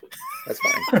dick. That's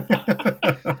fine.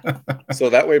 So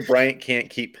that way Bryant can't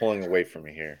keep pulling away from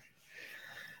me here.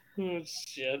 Oh,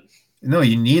 shit. No,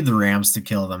 you need the Rams to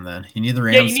kill them then. You need the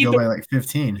Rams to go by like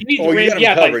 15. You got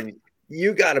them covering.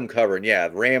 You got them covering. Yeah,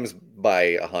 Rams by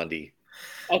a hundy.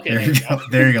 Okay.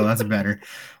 There you go. That's better.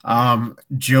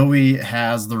 Joey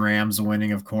has the Rams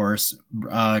winning, of course.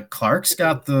 Clark's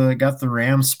got the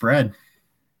Rams spread.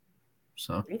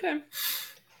 So okay.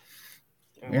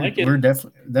 We're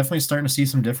definitely starting to see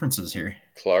some differences here.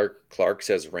 Clark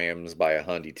says Rams by a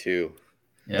hundy too.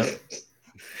 Yep.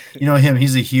 You know him;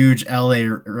 he's a huge LA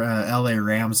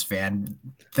Rams fan.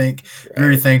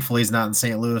 Very thankful he's not in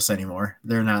St. Louis anymore.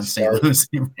 They're not in St. Louis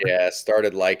anymore. Yeah,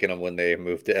 started liking them when they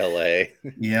moved to LA.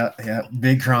 Yeah,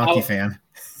 big Kroenke fan.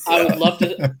 I would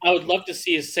love to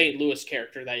see his St. Louis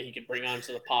character that he could bring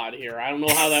onto the pod here. I don't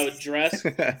know how that would dress.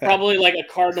 Probably like a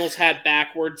Cardinals hat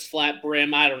backwards, flat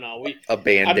brim. I don't know. A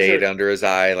Band-Aid under his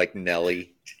eye, like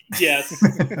Nelly. Yes.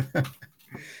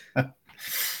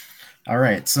 All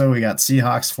right, so we got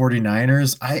Seahawks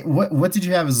 49ers. What did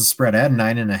you have as a spread? I had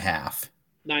 9.5.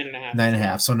 9.5.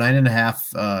 9.5. So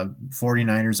 9.5.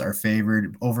 49ers are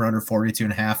favored. Over under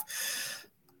 42.5.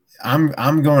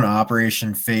 I'm going to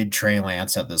Operation Fade Trey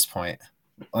Lance at this point.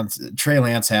 Trey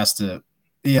Lance has to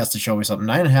show me something.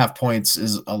 9.5 points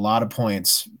is a lot of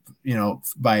points,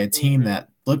 by a team that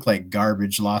looked like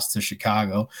garbage, lost to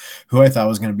Chicago, who I thought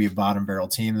was going to be a bottom barrel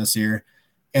team this year.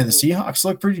 And the Seahawks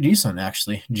look pretty decent,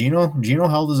 actually. Geno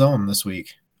held his own this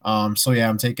week. So yeah,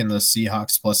 I'm taking the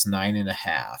Seahawks plus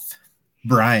 9.5.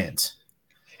 Bryant,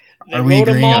 are we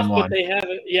agreeing on one? But they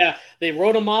haven't. Yeah, they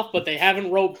wrote him off, but they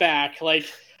haven't wrote back. Like,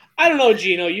 I don't know,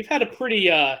 Geno. You've had a pretty.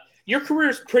 Your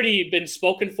career's pretty been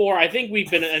spoken for. I think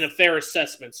we've been in a fair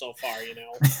assessment so far.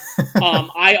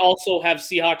 I also have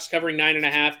Seahawks covering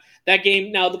 9.5. That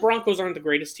game. Now the Broncos aren't the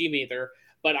greatest team either.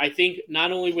 But I think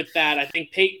not only with that, I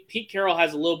think Pete Carroll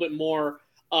has a little bit more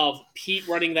of Pete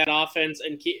running that offense,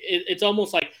 and it's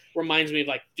almost like reminds me of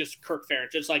like just Kirk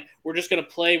Ferentz. It's like we're just going to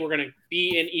play, we're going to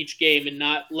be in each game and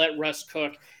not let Russ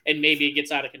cook, and maybe it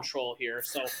gets out of control here.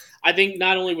 So I think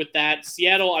not only with that,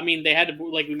 Seattle, I mean, they had to,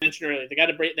 like we mentioned earlier, they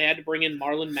had to bring in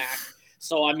Marlon Mack.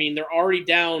 So I mean, they're already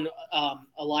down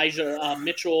Elijah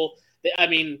Mitchell.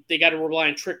 They got to rely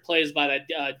on trick plays by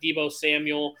that Deebo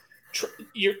Samuel.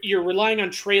 You're relying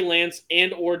on Trey Lance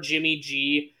and or Jimmy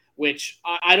G, which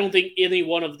I don't think any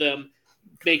one of them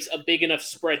makes a big enough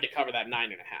spread to cover that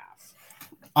 9.5.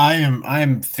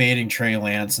 I'm fading Trey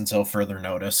Lance until further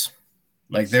notice.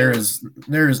 Like there is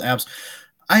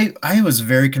I was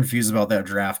very confused about that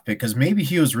draft pick because maybe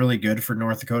he was really good for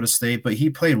North Dakota State, but he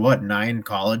played 9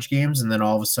 college games and then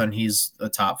all of a sudden he's a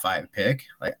top 5 pick.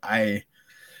 Like I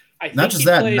not just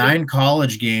that, 9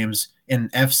 college games in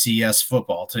FCS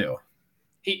football too.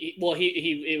 It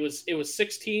was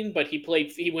 16, but he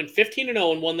went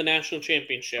 15-0 and won the national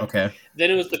championship. Okay.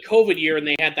 Then it was the COVID year and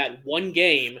they had that one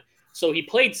game. So he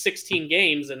played 16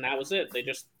 games and that was it. They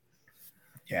just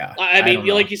I mean,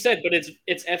 like you said, but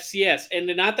it's FCS, and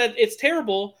not that it's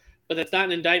terrible, but that's not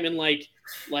an indictment like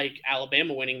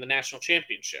Alabama winning the national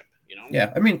championship. You know?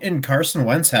 Yeah, I mean, and Carson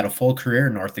Wentz had a full career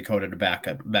in North Dakota to back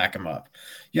him up.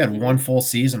 You had one full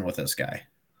season with this guy.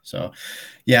 So,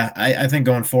 yeah, I think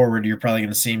going forward, you're probably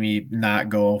going to see me not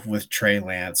go with Trey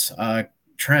Lance.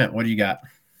 Trent, what do you got?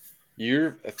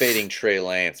 You're fading Trey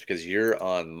Lance because you're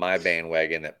on my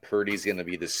bandwagon that Purdy's going to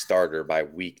be the starter by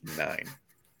week 9.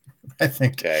 I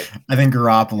think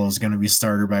Garoppolo is going to be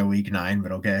starter by week 9,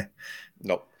 but okay.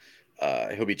 Nope.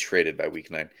 He'll be traded by week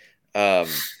 9.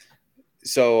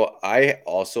 So I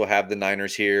also have the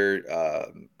Niners here.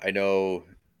 I know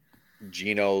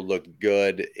Geno looked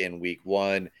good in week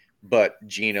 1, but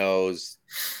Geno's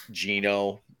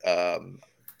Geno. I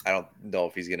don't know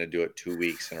if he's going to do it 2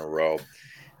 weeks in a row.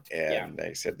 And like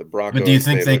I said, the Broncos. But do you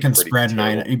think they can spread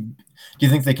 9? Do you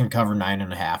think they can cover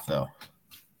 9.5 though?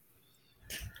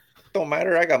 Don't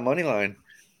matter. I got money line.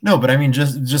 No, but I mean,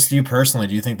 just you personally,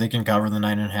 do you think they can cover the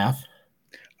 9.5?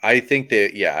 I think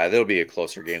that there'll be a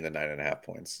closer game than 9.5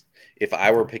 points. If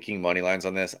I were picking money lines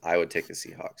on this, I would take the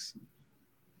Seahawks.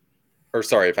 Or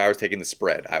sorry, if I was taking the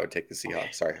spread, I would take the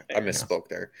Seahawks. Sorry, I misspoke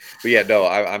there. But yeah, no,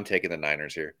 I'm taking the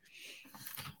Niners here.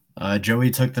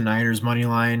 Joey took the Niners money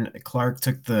line. Clark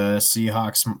took the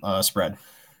Seahawks spread.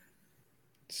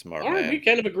 Smart. All right, we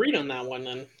kind of agreed on that one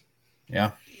then.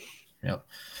 Yeah. Yep.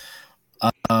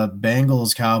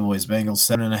 Bengals, Cowboys. Bengals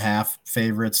 7.5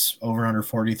 favorites, over under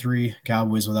 43.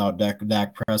 Cowboys without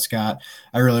Dak Prescott.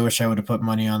 I really wish I would have put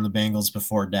money on the Bengals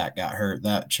before Dak got hurt.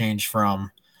 That changed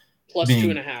from plus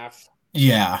 2.5.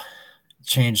 Yeah,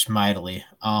 changed mightily.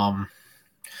 I'm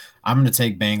going to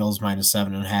take Bengals minus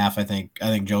 7.5. I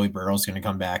think Joey Burrow is going to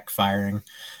come back firing.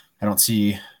 I don't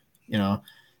see,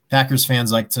 Packers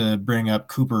fans like to bring up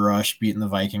Cooper Rush beating the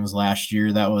Vikings last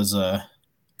year. That was a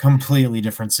completely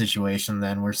different situation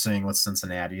than we're seeing with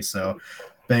Cincinnati. So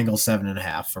Bengals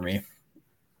 7.5 for me.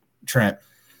 Trent.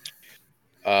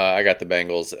 I got the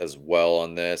Bengals as well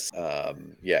on this.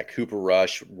 Cooper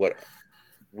Rush, what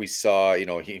we saw,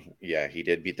 he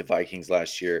did beat the Vikings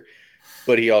last year,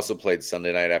 but he also played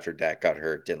Sunday night after Dak got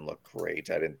hurt. Didn't look great,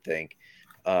 I didn't think.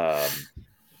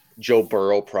 Joe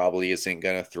Burrow probably isn't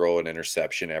going to throw an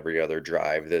interception every other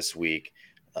drive this week.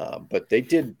 But they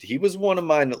did. He was one of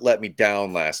mine that let me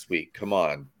down last week. Come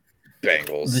on,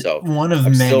 Bengals. So one of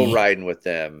I'm many. Still riding with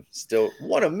them. Still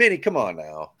one of many. Come on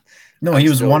now. No, he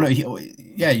was one of.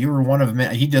 You were one of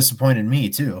many. He disappointed me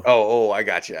too. Oh, I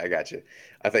got you. I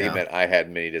thought you meant I had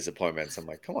many disappointments. I'm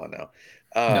like, come on now.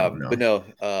 No. But no.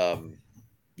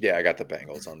 I got the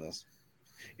Bengals on this,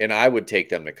 and I would take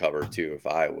them to cover too if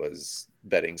I was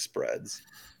betting spreads.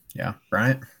 Yeah,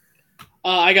 Bryant.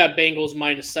 I got Bengals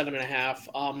minus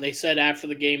 7.5. They said after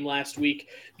the game last week,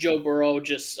 Joe Burrow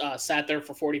just sat there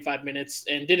for 45 minutes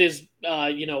and did his,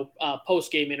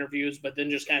 post-game interviews, but then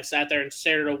just kind of sat there and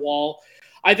stared at a wall.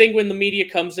 I think when the media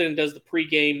comes in and does the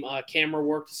pregame camera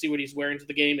work to see what he's wearing to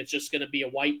the game, it's just going to be a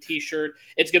white T-shirt.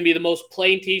 It's going to be the most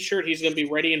plain T-shirt. He's going to be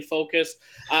ready and focused.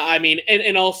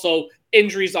 And also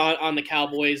injuries on the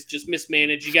Cowboys, just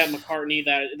mismanaged. You got McCarthy,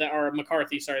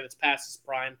 that's past his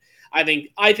prime. I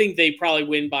think they probably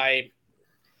win by,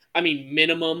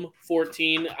 minimum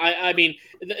 14.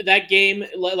 That game,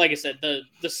 like I said, the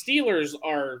Steelers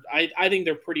are. I think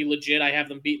they're pretty legit. I have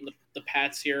them beating the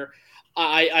Pats here.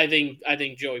 I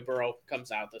think Joey Burrow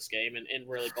comes out this game and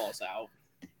really balls out.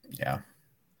 Yeah.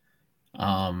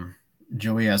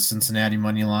 Joey has Cincinnati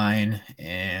money line,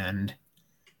 and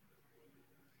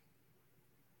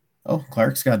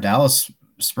Clark's got Dallas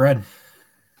spread.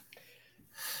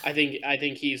 I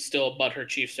think he's still a butthurt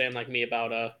Chiefs fan like me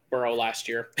about Burrow last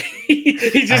year.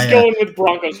 He's just going with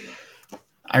Broncos.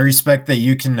 I respect that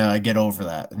you can get over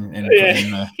that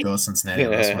and go Cincinnati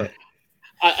on this one.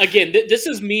 Again, this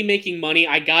is me making money.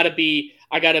 I gotta be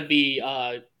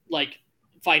like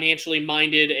financially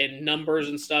minded and numbers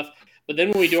and stuff. But then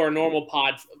when we do our normal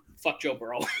pod, fuck Joe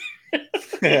Burrow.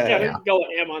 Gotta go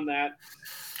ham on that.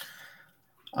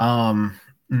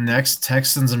 Next,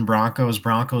 Texans and Broncos.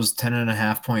 Broncos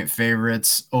 10.5-point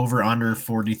favorites. Over under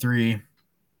 43.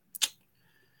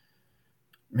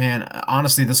 Man,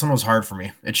 honestly, this one was hard for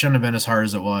me. It shouldn't have been as hard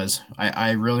as it was.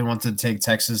 I really wanted to take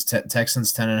Texans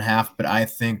 10.5, but I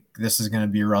think this is going to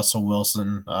be a Russell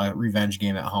Wilson revenge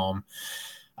game at home.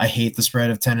 I hate the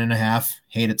spread of 10.5.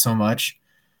 Hate it so much.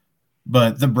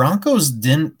 But the Broncos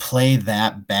didn't play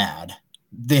that bad.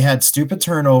 They had stupid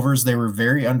turnovers. They were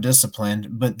very undisciplined,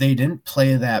 but they didn't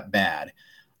play that bad.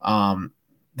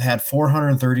 Had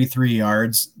 433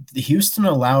 yards. Houston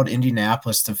allowed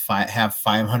Indianapolis to have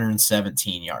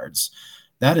 517 yards.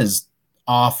 That is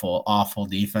awful, awful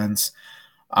defense.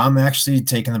 I'm actually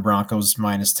taking the Broncos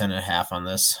minus 10.5 on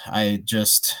this. I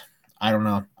don't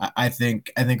know. I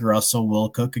think Russell will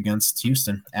cook against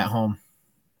Houston at home.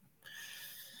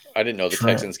 I didn't know the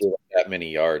Texans gave up that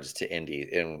many yards to Indy.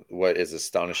 And what is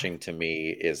astonishing to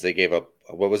me is they gave up,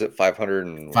 what was it,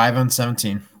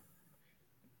 517.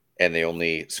 And they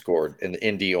only scored, and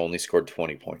Indy only scored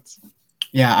 20 points.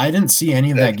 Yeah, I didn't see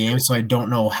any of that game, so I don't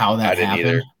know how that happened.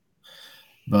 Either.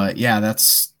 But yeah,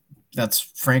 that's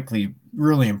frankly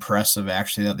really impressive,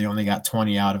 actually, that they only got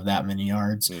 20 out of that many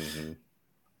yards. Mm-hmm.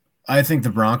 I think the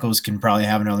Broncos can probably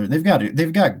have another. They've got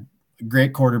a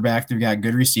great quarterback. They've got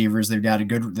good receivers. They've got a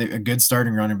good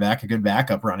starting running back, a good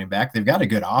backup running back. They've got a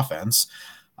good offense.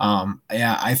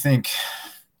 Yeah, I think.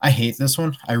 I hate this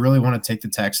one. I really want to take the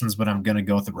Texans, but I'm going to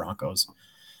go with the Broncos.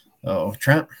 Oh,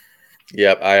 Trent?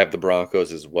 Yep, I have the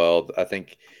Broncos as well. I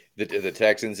think the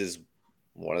Texans is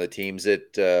one of the teams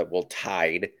that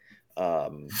tied.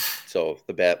 So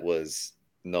the bet was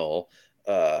null.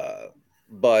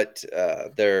 But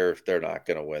they're not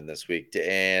going to win this week.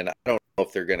 And I don't know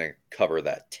if they're going to cover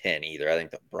that 10 either. I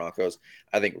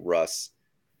think Russ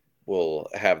will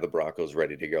have the Broncos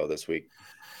ready to go this week.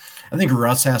 I think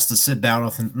Russ has to sit down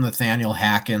with Nathaniel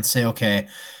Hackett and say, okay,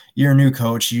 you're a new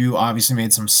coach. You obviously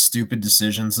made some stupid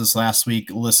decisions this last week.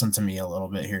 Listen to me a little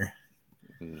bit here.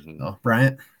 Mm-hmm. Oh,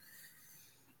 Bryant?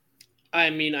 I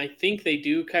mean, I think they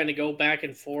do kind of go back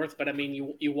and forth, but I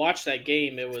mean, you watch that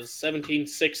game. It was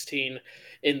 17-16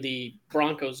 in the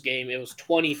Broncos game. It was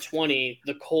 20-20,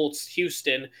 the Colts,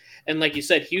 Houston. And like you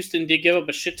said, Houston did give up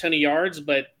a shit ton of yards,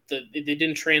 but they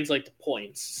didn't translate to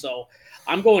points. So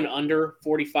I'm going under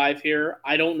 45 here.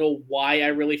 I don't know why I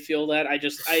really feel that. I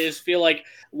just feel like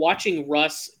watching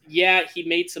Russ, yeah, he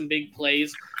made some big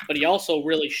plays, but he also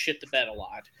really shit the bed a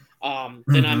lot.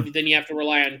 Then you have to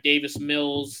rely on Davis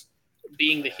Mills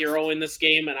being the hero in this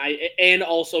game, and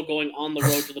also going on the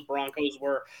road to the Broncos,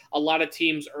 where a lot of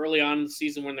teams early on in the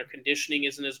season when their conditioning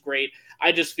isn't as great.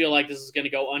 I just feel like this is going to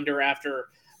go under after.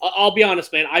 I'll be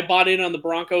honest, man. I bought in on the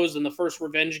Broncos in the first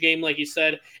revenge game, like you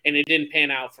said, and it didn't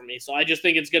pan out for me. So I just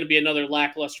think it's going to be another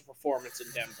lackluster performance in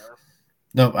Denver.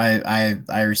 Nope,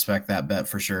 I respect that bet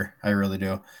for sure. I really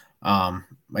do. Like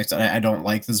I said, I don't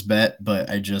like this bet,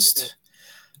 but I just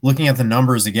looking at the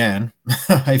numbers again,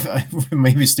 it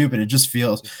may be stupid. It just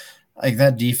feels like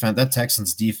that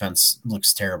Texans defense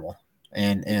looks terrible.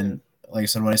 And like I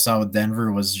said, what I saw with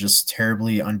Denver was just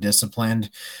terribly undisciplined.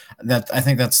 I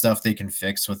think that's stuff they can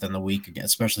fix within the week, again,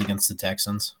 especially against the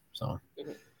Texans. So,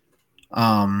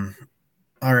 all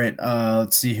right,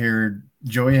 let's see here.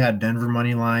 Joey had Denver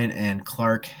money line, and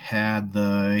Clark had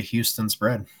the Houston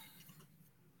spread.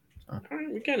 All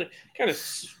right, we kind of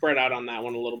spread out on that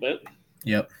one a little bit.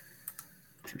 Yep,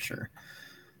 for sure.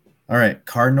 All right,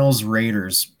 Cardinals,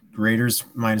 Raiders. Raiders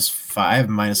 -5,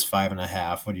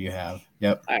 -5.5. What do you have?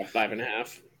 Yep. I have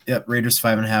 5.5. Yep, Raiders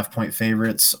 5.5-point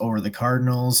favorites over the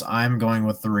Cardinals. I'm going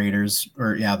with the Raiders,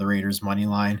 the Raiders money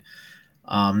line.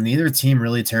 Neither team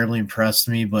really terribly impressed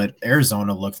me, but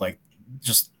Arizona looked like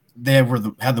they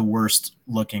had the worst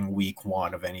looking week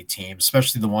one of any team,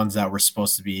 especially the ones that were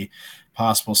supposed to be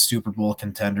possible Super Bowl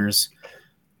contenders.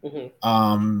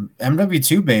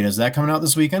 MW2 beta, is that coming out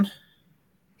this weekend?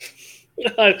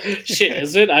 Shit,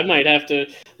 is it? I might have to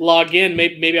log in.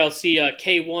 Maybe I'll see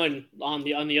K1 on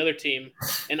the other team,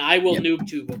 and I will noob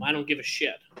tube him. I don't give a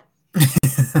shit.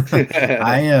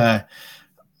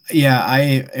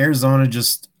 Arizona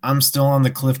I'm still on the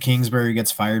Cliff Kingsbury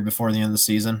gets fired before the end of the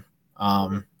season.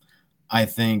 I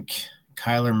think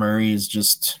Kyler Murray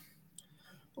is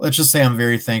let's just say I'm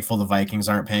very thankful the Vikings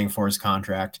aren't paying for his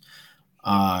contract.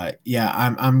 Yeah,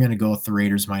 I'm gonna go with the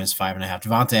Raiders minus 5.5.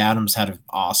 Devontae Adams had an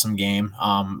awesome game.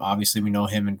 Obviously we know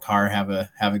him and Carr have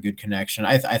a good connection.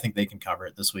 I think they can cover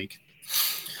it this week.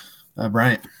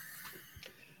 Bryant.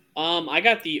 I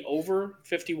got the over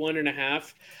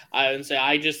 51.5. I would say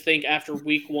I just think after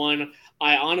week one,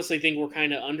 I honestly think we're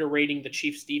kind of underrating the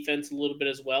Chiefs defense a little bit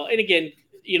as well. And again,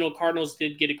 Cardinals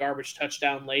did get a garbage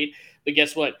touchdown late, but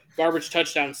guess what? Garbage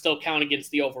touchdowns still count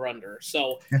against the over under.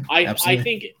 So Yeah, I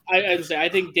think I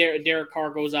think Derek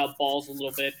Carr goes out balls a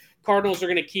little bit. Cardinals are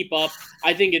going to keep up.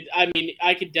 I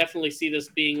could definitely see this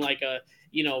being like a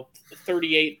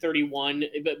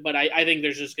 38-31, but I think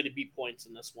there's just going to be points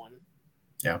in this one.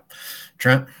 Yeah.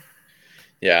 Trent?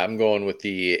 Yeah, I'm going with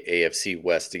the AFC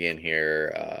West again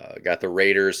here. Got the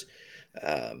Raiders.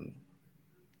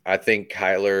 I think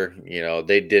Kyler,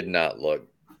 they did not look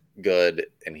good,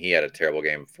 and he had a terrible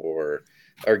game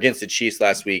against the Chiefs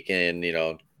last week. And,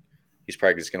 he's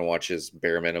probably just going to watch his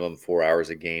bare minimum 4 hours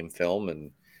a game film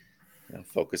and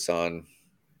focus on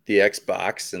the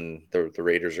Xbox, and the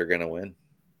Raiders are going to win.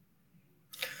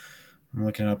 I'm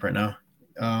looking it up right now.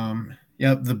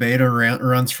 Yep, the beta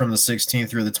runs from the 16th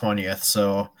through the 20th.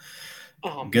 So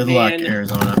good luck,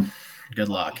 Arizona. Good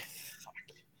luck.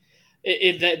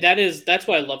 That's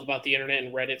what I love about the internet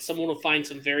and Reddit. Someone will find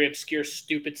some very obscure,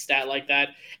 stupid stat like that,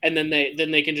 and then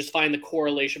they can just find the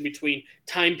correlation between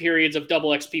time periods of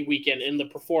double XP weekend and the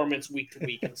performance week to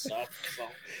week and stuff. So.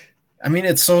 I mean,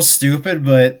 it's so stupid,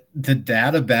 but the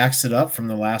data backs it up from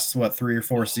the last 3 or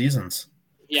 4 seasons.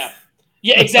 Yeah,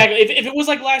 exactly. If it was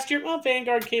like last year,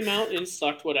 Vanguard came out and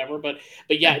sucked, whatever. But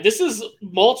yeah, this is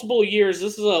multiple years.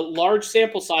 This is a large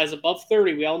sample size, above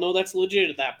 30. We all know that's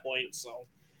legit at that point. So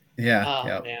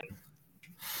yeah, man.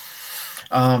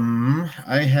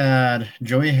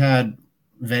 Joey had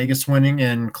Vegas winning,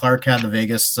 and Clark had the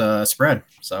Vegas spread.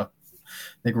 So I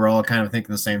think we're all kind of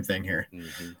thinking the same thing here.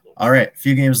 Mm-hmm. All right, a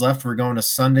few games left. We're going to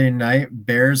Sunday night.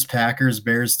 Bears, Packers.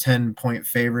 Bears 10-point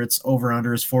favorites.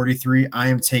 Over-under is 43. I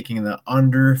am taking the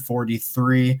under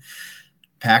 43.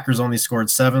 Packers only scored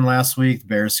 7 last week. The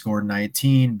Bears scored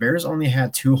 19. Bears only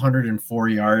had 204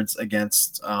 yards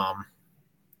against the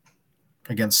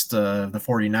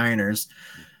 49ers.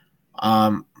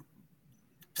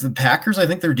 The Packers, I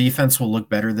think their defense will look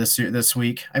better this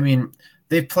week. I mean,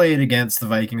 they've played against the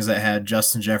Vikings that had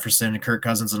Justin Jefferson and Kirk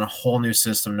Cousins in a whole new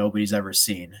system nobody's ever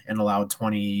seen, and allowed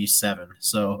 27.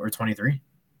 Or 23.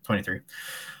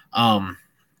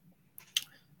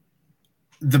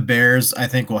 The Bears, I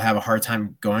think, will have a hard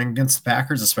time going against the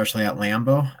Packers, especially at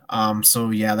Lambeau.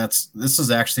 This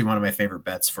is actually one of my favorite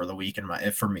bets for the week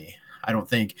for me. I don't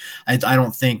think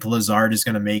Lazard is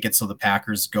going to make it so the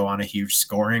Packers go on a huge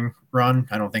scoring run.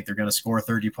 I don't think they're going to score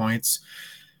 30 points.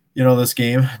 This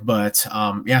game, but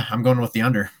I'm going with the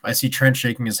under. I see Trent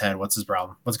shaking his head. What's his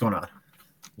problem? What's going on?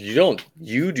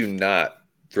 You do not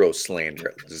throw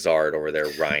slander at Lazard over there,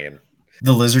 Ryan.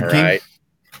 The Lizard King. Right?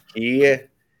 He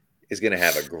is going to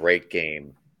have a great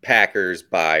game. Packers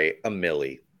by a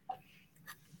milli.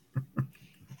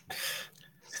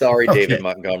 Sorry, okay. David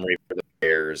Montgomery for the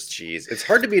Bears. Jeez, it's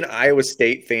hard to be an Iowa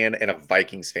State fan and a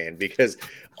Vikings fan because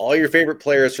all your favorite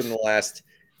players from the last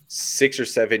 6 or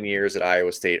 7 years at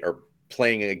Iowa State are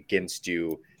playing against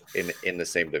you in the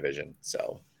same division.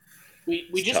 So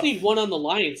we just need one on the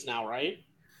Lions now, right?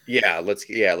 Yeah, let's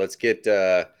get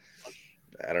I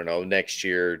don't know, next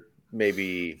year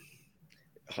maybe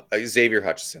Xavier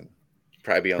Hutchinson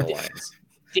probably be on the Lions.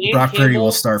 Brock Purdy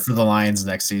will start for the Lions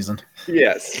next season.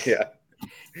 Yes, yeah.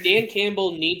 Dan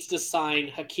Campbell needs to sign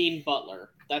Hakeem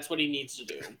Butler. That's what he needs to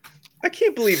do. I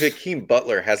can't believe Hakeem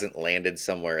Butler hasn't landed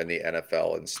somewhere in the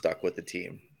NFL and stuck with the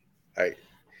team.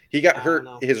 He got hurt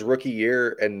his rookie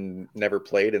year and never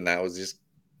played, and that was it.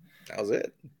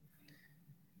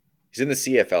 He's in the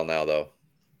CFL now, though.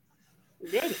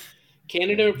 Good.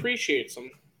 Canada appreciates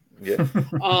him. Yeah.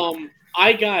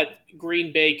 I got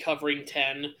Green Bay covering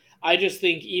 10. I just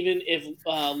think even if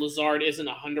Lazard isn't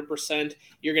 100%,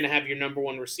 you're going to have your number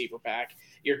one receiver back.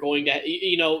 You're going to,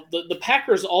 the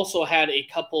Packers also had a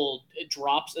couple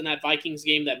drops in that Vikings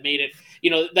game that made it,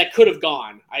 that could have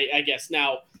gone, I guess.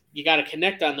 Now, you got to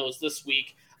connect on those this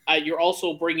week. You're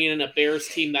also bringing in a Bears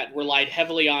team that relied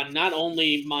heavily on not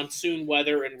only monsoon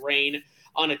weather and rain,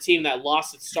 on a team that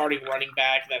lost its starting running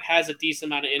back, that has a decent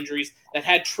amount of injuries, that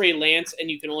had Trey Lance, and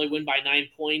you can only win by 9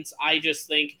 points. I just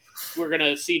think we're going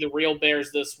to see the real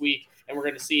Bears this week, and we're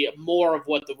going to see more of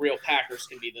what the real Packers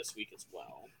can be this week as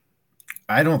well.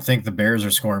 I don't think the Bears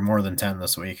are scoring more than 10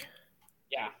 this week.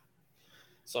 Yeah.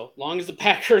 So long as the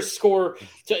Packers score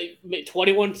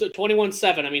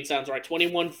 21-7, sounds right,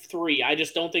 21-3. I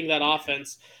just don't think that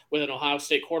offense with an Ohio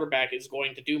State quarterback is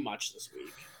going to do much this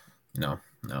week. No.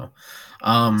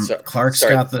 So, Clark's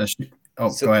sorry. got the.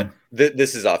 So Go ahead.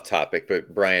 this is off topic,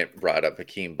 but Bryant brought up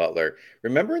Hakeem Butler.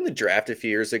 Remember in the draft a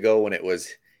few years ago when it was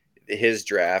his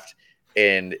draft,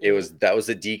 and that was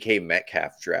the DK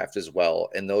Metcalf draft as well,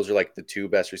 and those are like the two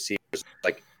best receivers.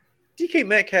 Like DK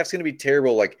Metcalf's going to be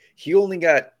terrible. Like he only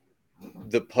got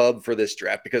the pub for this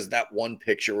draft because that one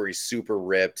picture where he's super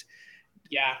ripped.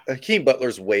 Yeah, Hakeem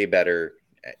Butler's way better.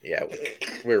 Yeah,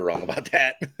 we were wrong about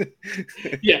that.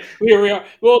 yeah, we are.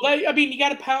 Well, I mean, you got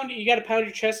to pound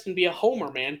your chest and be a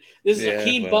homer, man. This is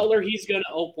Hakeem Butler. He's gonna.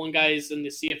 Oh, one guy's in the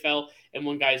CFL, and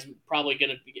one guy's probably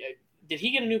gonna be. Did he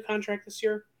get a new contract this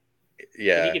year?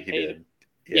 Yeah, did he get paid? did.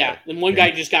 Yeah, and one guy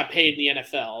just got paid in the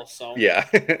NFL. So yeah.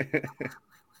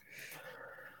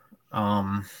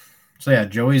 So yeah,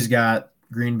 Joey's got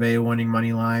Green Bay winning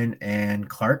money line, and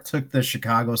Clark took the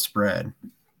Chicago spread.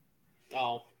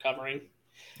 Oh, covering.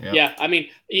 Yep. Yeah, I mean,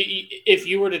 if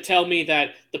you were to tell me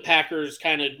that the Packers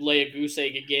kind of lay a goose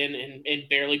egg again and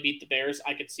barely beat the Bears,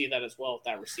 I could see that as well with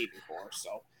that receiving core.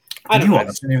 So, Did you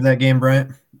watch any of that game,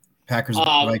 Bryant? Packers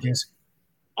Vikings?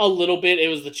 A little bit. It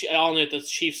was the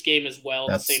Chiefs game as well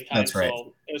at the same time. That's right.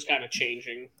 So it was kind of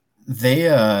changing.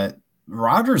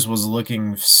 Rodgers was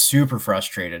looking super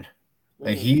frustrated.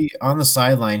 Like he on the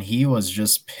sideline, he was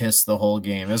just pissed the whole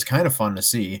game. It was kind of fun to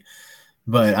see.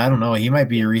 But I don't know. He might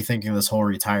be rethinking this whole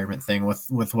retirement thing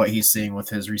with what he's seeing with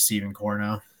his receiving core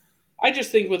now. I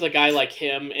just think with a guy like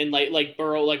him and like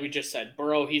Burrow, like we just said,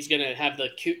 Burrow, he's gonna have the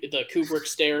Kubrick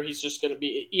stare. He's just gonna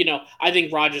be, I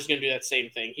think Rodgers gonna do that same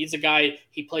thing. He's a guy.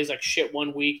 He plays like shit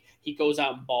one week, he goes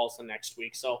out and balls the next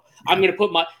week. So I'm gonna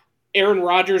put my Aaron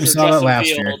Rodgers or Justin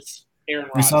Fields. Aaron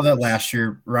Rodgers. We saw that last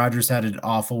year. Rodgers had an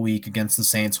awful week against the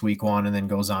Saints week 1, and then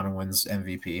goes on and wins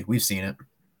MVP. We've seen it.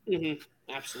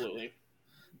 Mm-hmm. Absolutely.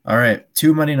 All right,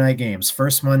 2 Monday night games.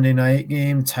 First Monday night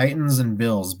game, Titans and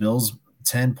Bills. Bills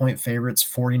 10-point favorites,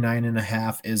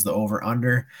 49.5 is the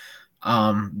over-under.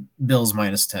 Bills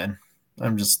 -10.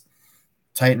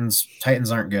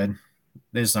 Titans aren't good.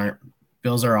 They just aren't.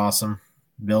 Bills are awesome.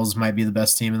 Bills might be the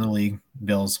best team in the league.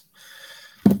 Bills.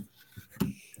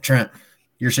 Trent,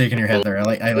 you're shaking your head there. I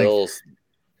like Bills.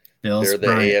 Bills. They're the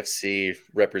AFC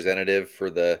representative for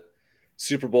the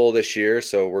Super Bowl this year,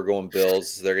 so we're going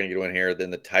Bills. They're going to get a win here.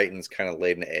 Then the Titans kind of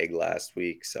laid an egg last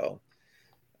week, so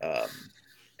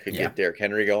could get Derrick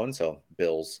Henry going. So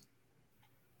Bills.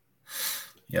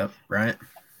 Yep, right.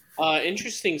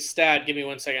 Interesting stat. Give me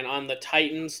 1 second on the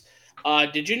Titans.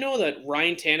 Did you know that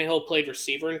Ryan Tannehill played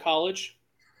receiver in college?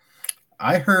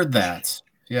 I heard that.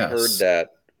 Yes, heard that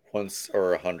once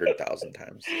or 100,000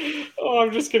 times. Oh,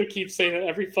 I'm just gonna keep saying it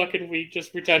every fucking week.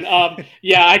 Just pretend.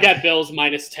 Yeah, I got Bills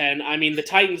 -10. I mean, the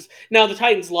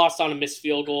Titans lost on a missed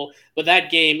field goal, but that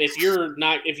game, if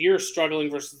you're struggling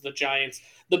versus the Giants,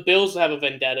 the Bills have a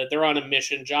vendetta. They're on a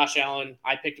mission. Josh Allen,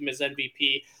 I picked him as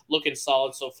MVP, looking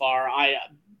solid so far.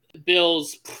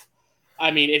 Bills.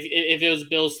 I mean, if it was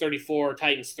Bills 34,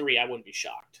 Titans 3, I wouldn't be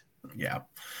shocked. Yeah.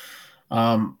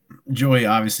 Joey,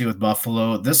 obviously with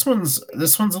Buffalo, this one's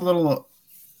a little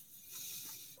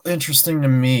interesting to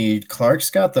me. Clark's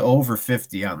got the over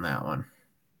 50 on that one.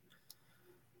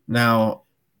 Now,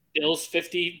 Bills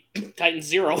 50, Titans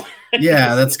 0.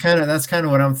 Yeah, that's kind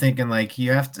of what I'm thinking. Like he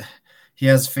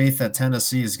has faith that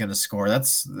Tennessee is going to score.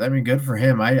 Good for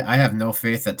him. I have no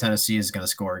faith that Tennessee is going to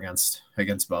score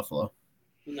against Buffalo.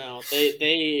 No,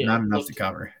 they not enough to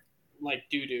cover. Like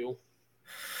doo-doo.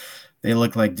 They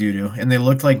look like doo-doo, and they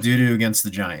looked like doo-doo against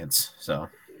the Giants. So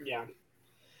yeah,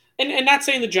 and not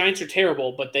saying the Giants are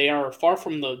terrible, but they are far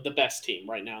from the best team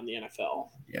right now in the NFL.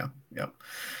 Yeah, yep.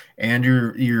 And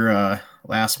your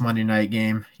last Monday night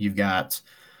game, you've got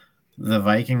the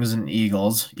Vikings and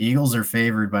Eagles. Eagles are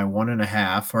favored by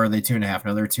 1.5, or are they 2.5?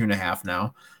 No, they're 2.5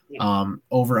 now. Yeah.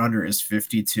 Over under is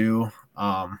 52.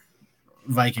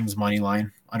 Vikings money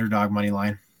line, underdog money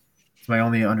line. It's my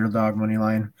only underdog money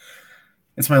line.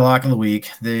 It's my lock of the week.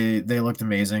 They looked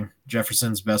amazing.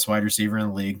 Jefferson's best wide receiver in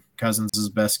the league. Cousins is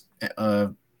best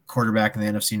quarterback in the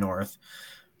NFC North.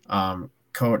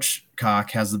 Coach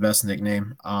Cock has the best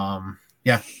nickname.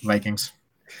 Vikings.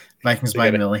 Vikings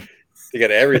by Millie. They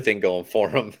got everything going for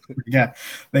them. Yeah,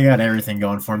 they got everything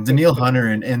going for them. Danielle Hunter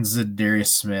and Zadarius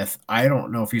Smith. I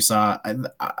don't know if you saw.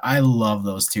 I love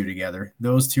those two together.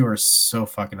 Those two are so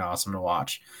fucking awesome to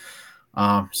watch.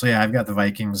 So yeah, I've got the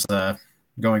Vikings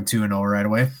going 2-0 right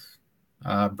away.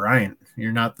 Brian,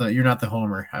 you're not the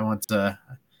homer. I want to.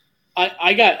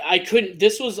 I couldn't.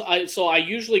 This was so I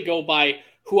usually go by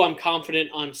who I'm confident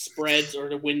on spreads or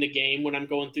to win the game when I'm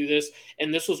going through this.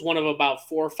 And this was one of about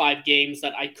 4 or 5 games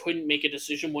that I couldn't make a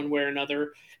decision one way or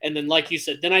another. And then, like you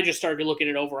said, then I just started looking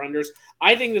at over-unders.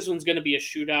 I think this one's going to be a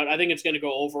shootout. I think it's going to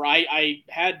go over. I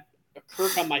had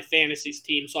Kirk on my fantasy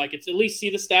team, so I could at least see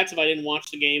the stats if I didn't watch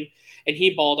the game. And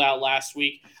he balled out last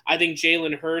week. I think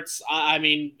Jalen Hurts, I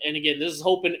mean, and again, this is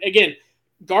hoping, again,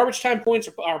 garbage time points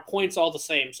are points all the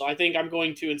same. So I think I'm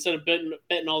going to, instead of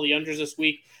betting all the unders this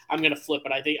week, I'm going to flip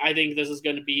it. I think this is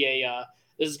going to be a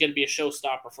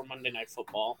showstopper for Monday Night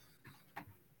Football.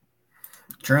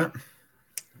 Trent?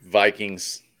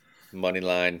 Vikings money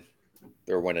line.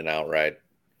 They're winning outright.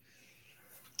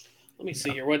 Let me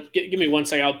see here. Give me 1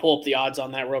 second. I'll pull up the odds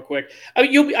on that real quick.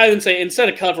 I would say instead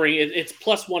of covering it, it's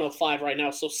plus 105 right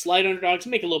now. So slight underdogs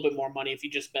make a little bit more money if you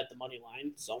just bet the money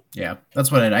line. So yeah,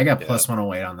 that's what I got plus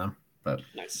 108 on them, but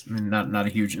nice. I mean, not a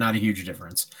huge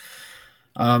difference.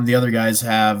 The other guys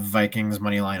have Vikings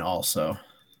money line also.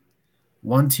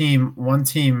 One team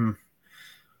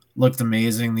looked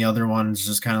amazing. The other one's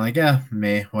just kind of like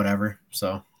whatever.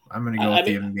 So I'm gonna go with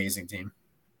the amazing team.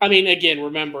 I mean, again,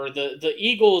 remember the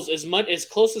Eagles, as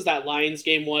close as that Lions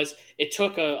game was, it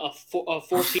took a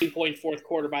 14-point fourth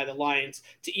quarter by the Lions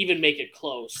to even make it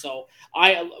close. So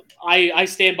I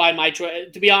stand by my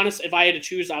choice. To be honest, if I had to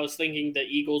choose, I was thinking the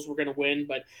Eagles were going to win,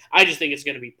 but I just think it's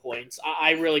going to be points.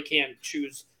 I really can't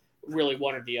choose really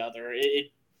one or the other. It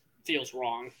feels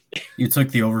wrong. You took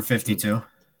the over 52.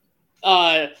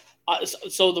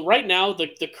 So right now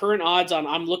the current odds on,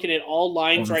 I'm looking at all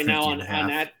lines right now on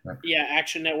that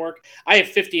Action Network. I have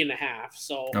 50.5.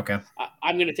 So okay,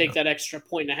 I'm going to take that extra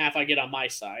 1.5 I get on my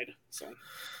side. So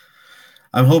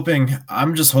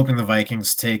I'm just hoping the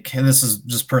Vikings take, and this is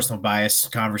just personal bias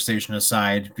conversation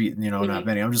aside, not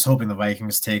betting. I'm just hoping the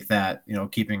Vikings take that,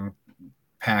 keeping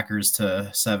Packers to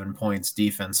 7 points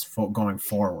defense going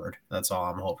forward. That's all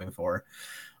I'm hoping for.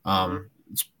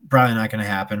 It's probably not going to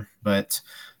happen, but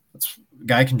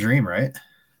guy can dream, right?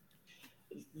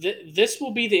 This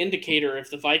will be the indicator if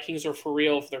the Vikings are for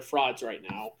real, if they're frauds right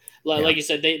now. Like you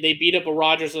said, they beat up a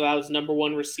Rodgers without his number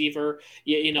one receiver,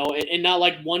 and not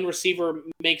like one receiver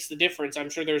makes the difference. I'm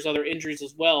sure there's other injuries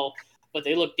as well, but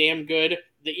they look damn good.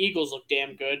 The Eagles look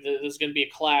damn good. There's going to be a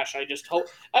clash. I just hope.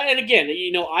 And again,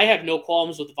 I have no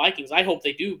qualms with the Vikings. I hope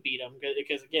they do beat them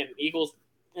because again, Eagles,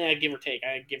 give or take,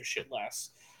 I give a shit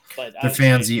less. But the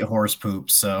fans eat horse poop,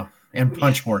 and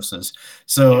punch horses.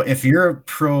 So if you're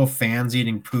pro fans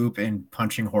eating poop and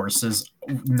punching horses,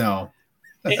 no.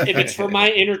 If it's for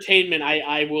my entertainment,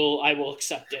 I will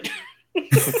accept it.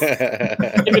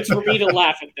 If it's for me to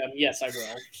laugh at them, yes, I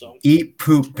will. So eat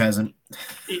poop, peasant.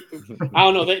 Eat poop. I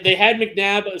don't know. They had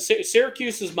McNabb.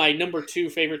 Syracuse is my number 2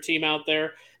 favorite team out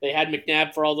there. They had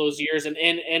McNabb for all those years, and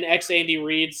ex Andy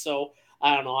Reid. So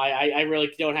I don't know. I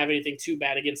really don't have anything too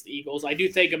bad against the Eagles. I do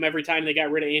thank them every time they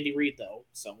got rid of Andy Reid, though.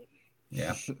 So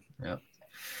yeah.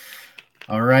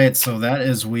 All right, so that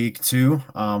is week 2.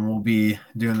 We'll be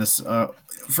doing this.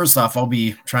 First off, I'll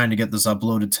be trying to get this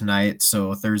uploaded tonight,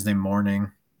 so Thursday morning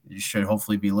you should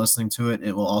hopefully be listening to it.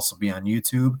 It will also be on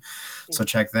YouTube, so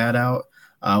check that out.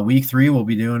 Week 3 we'll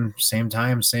be doing same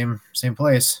time, same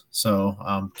place.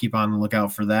 So keep on the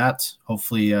lookout for that.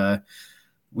 Hopefully,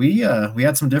 we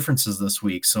had some differences this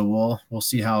week, so we'll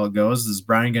see how it goes. Is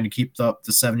Brian going to keep up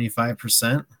to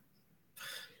 75%?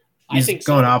 He's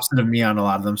going opposite of me on a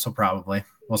lot of them, so probably.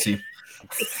 We'll see.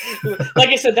 Like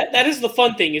I said, that is the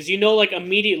fun thing is,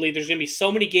 immediately there's going to be so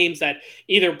many games that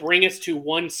either bring us to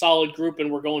one solid group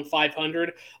and we're going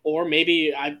 500, or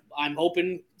maybe I'm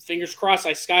hoping, fingers crossed,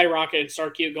 I skyrocket and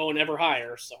start going ever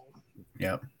higher. So.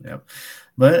 Yep.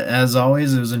 But as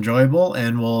always, it was enjoyable,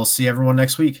 and we'll see everyone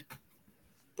next week.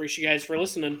 Appreciate you guys for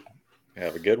listening.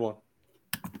 Have a good one.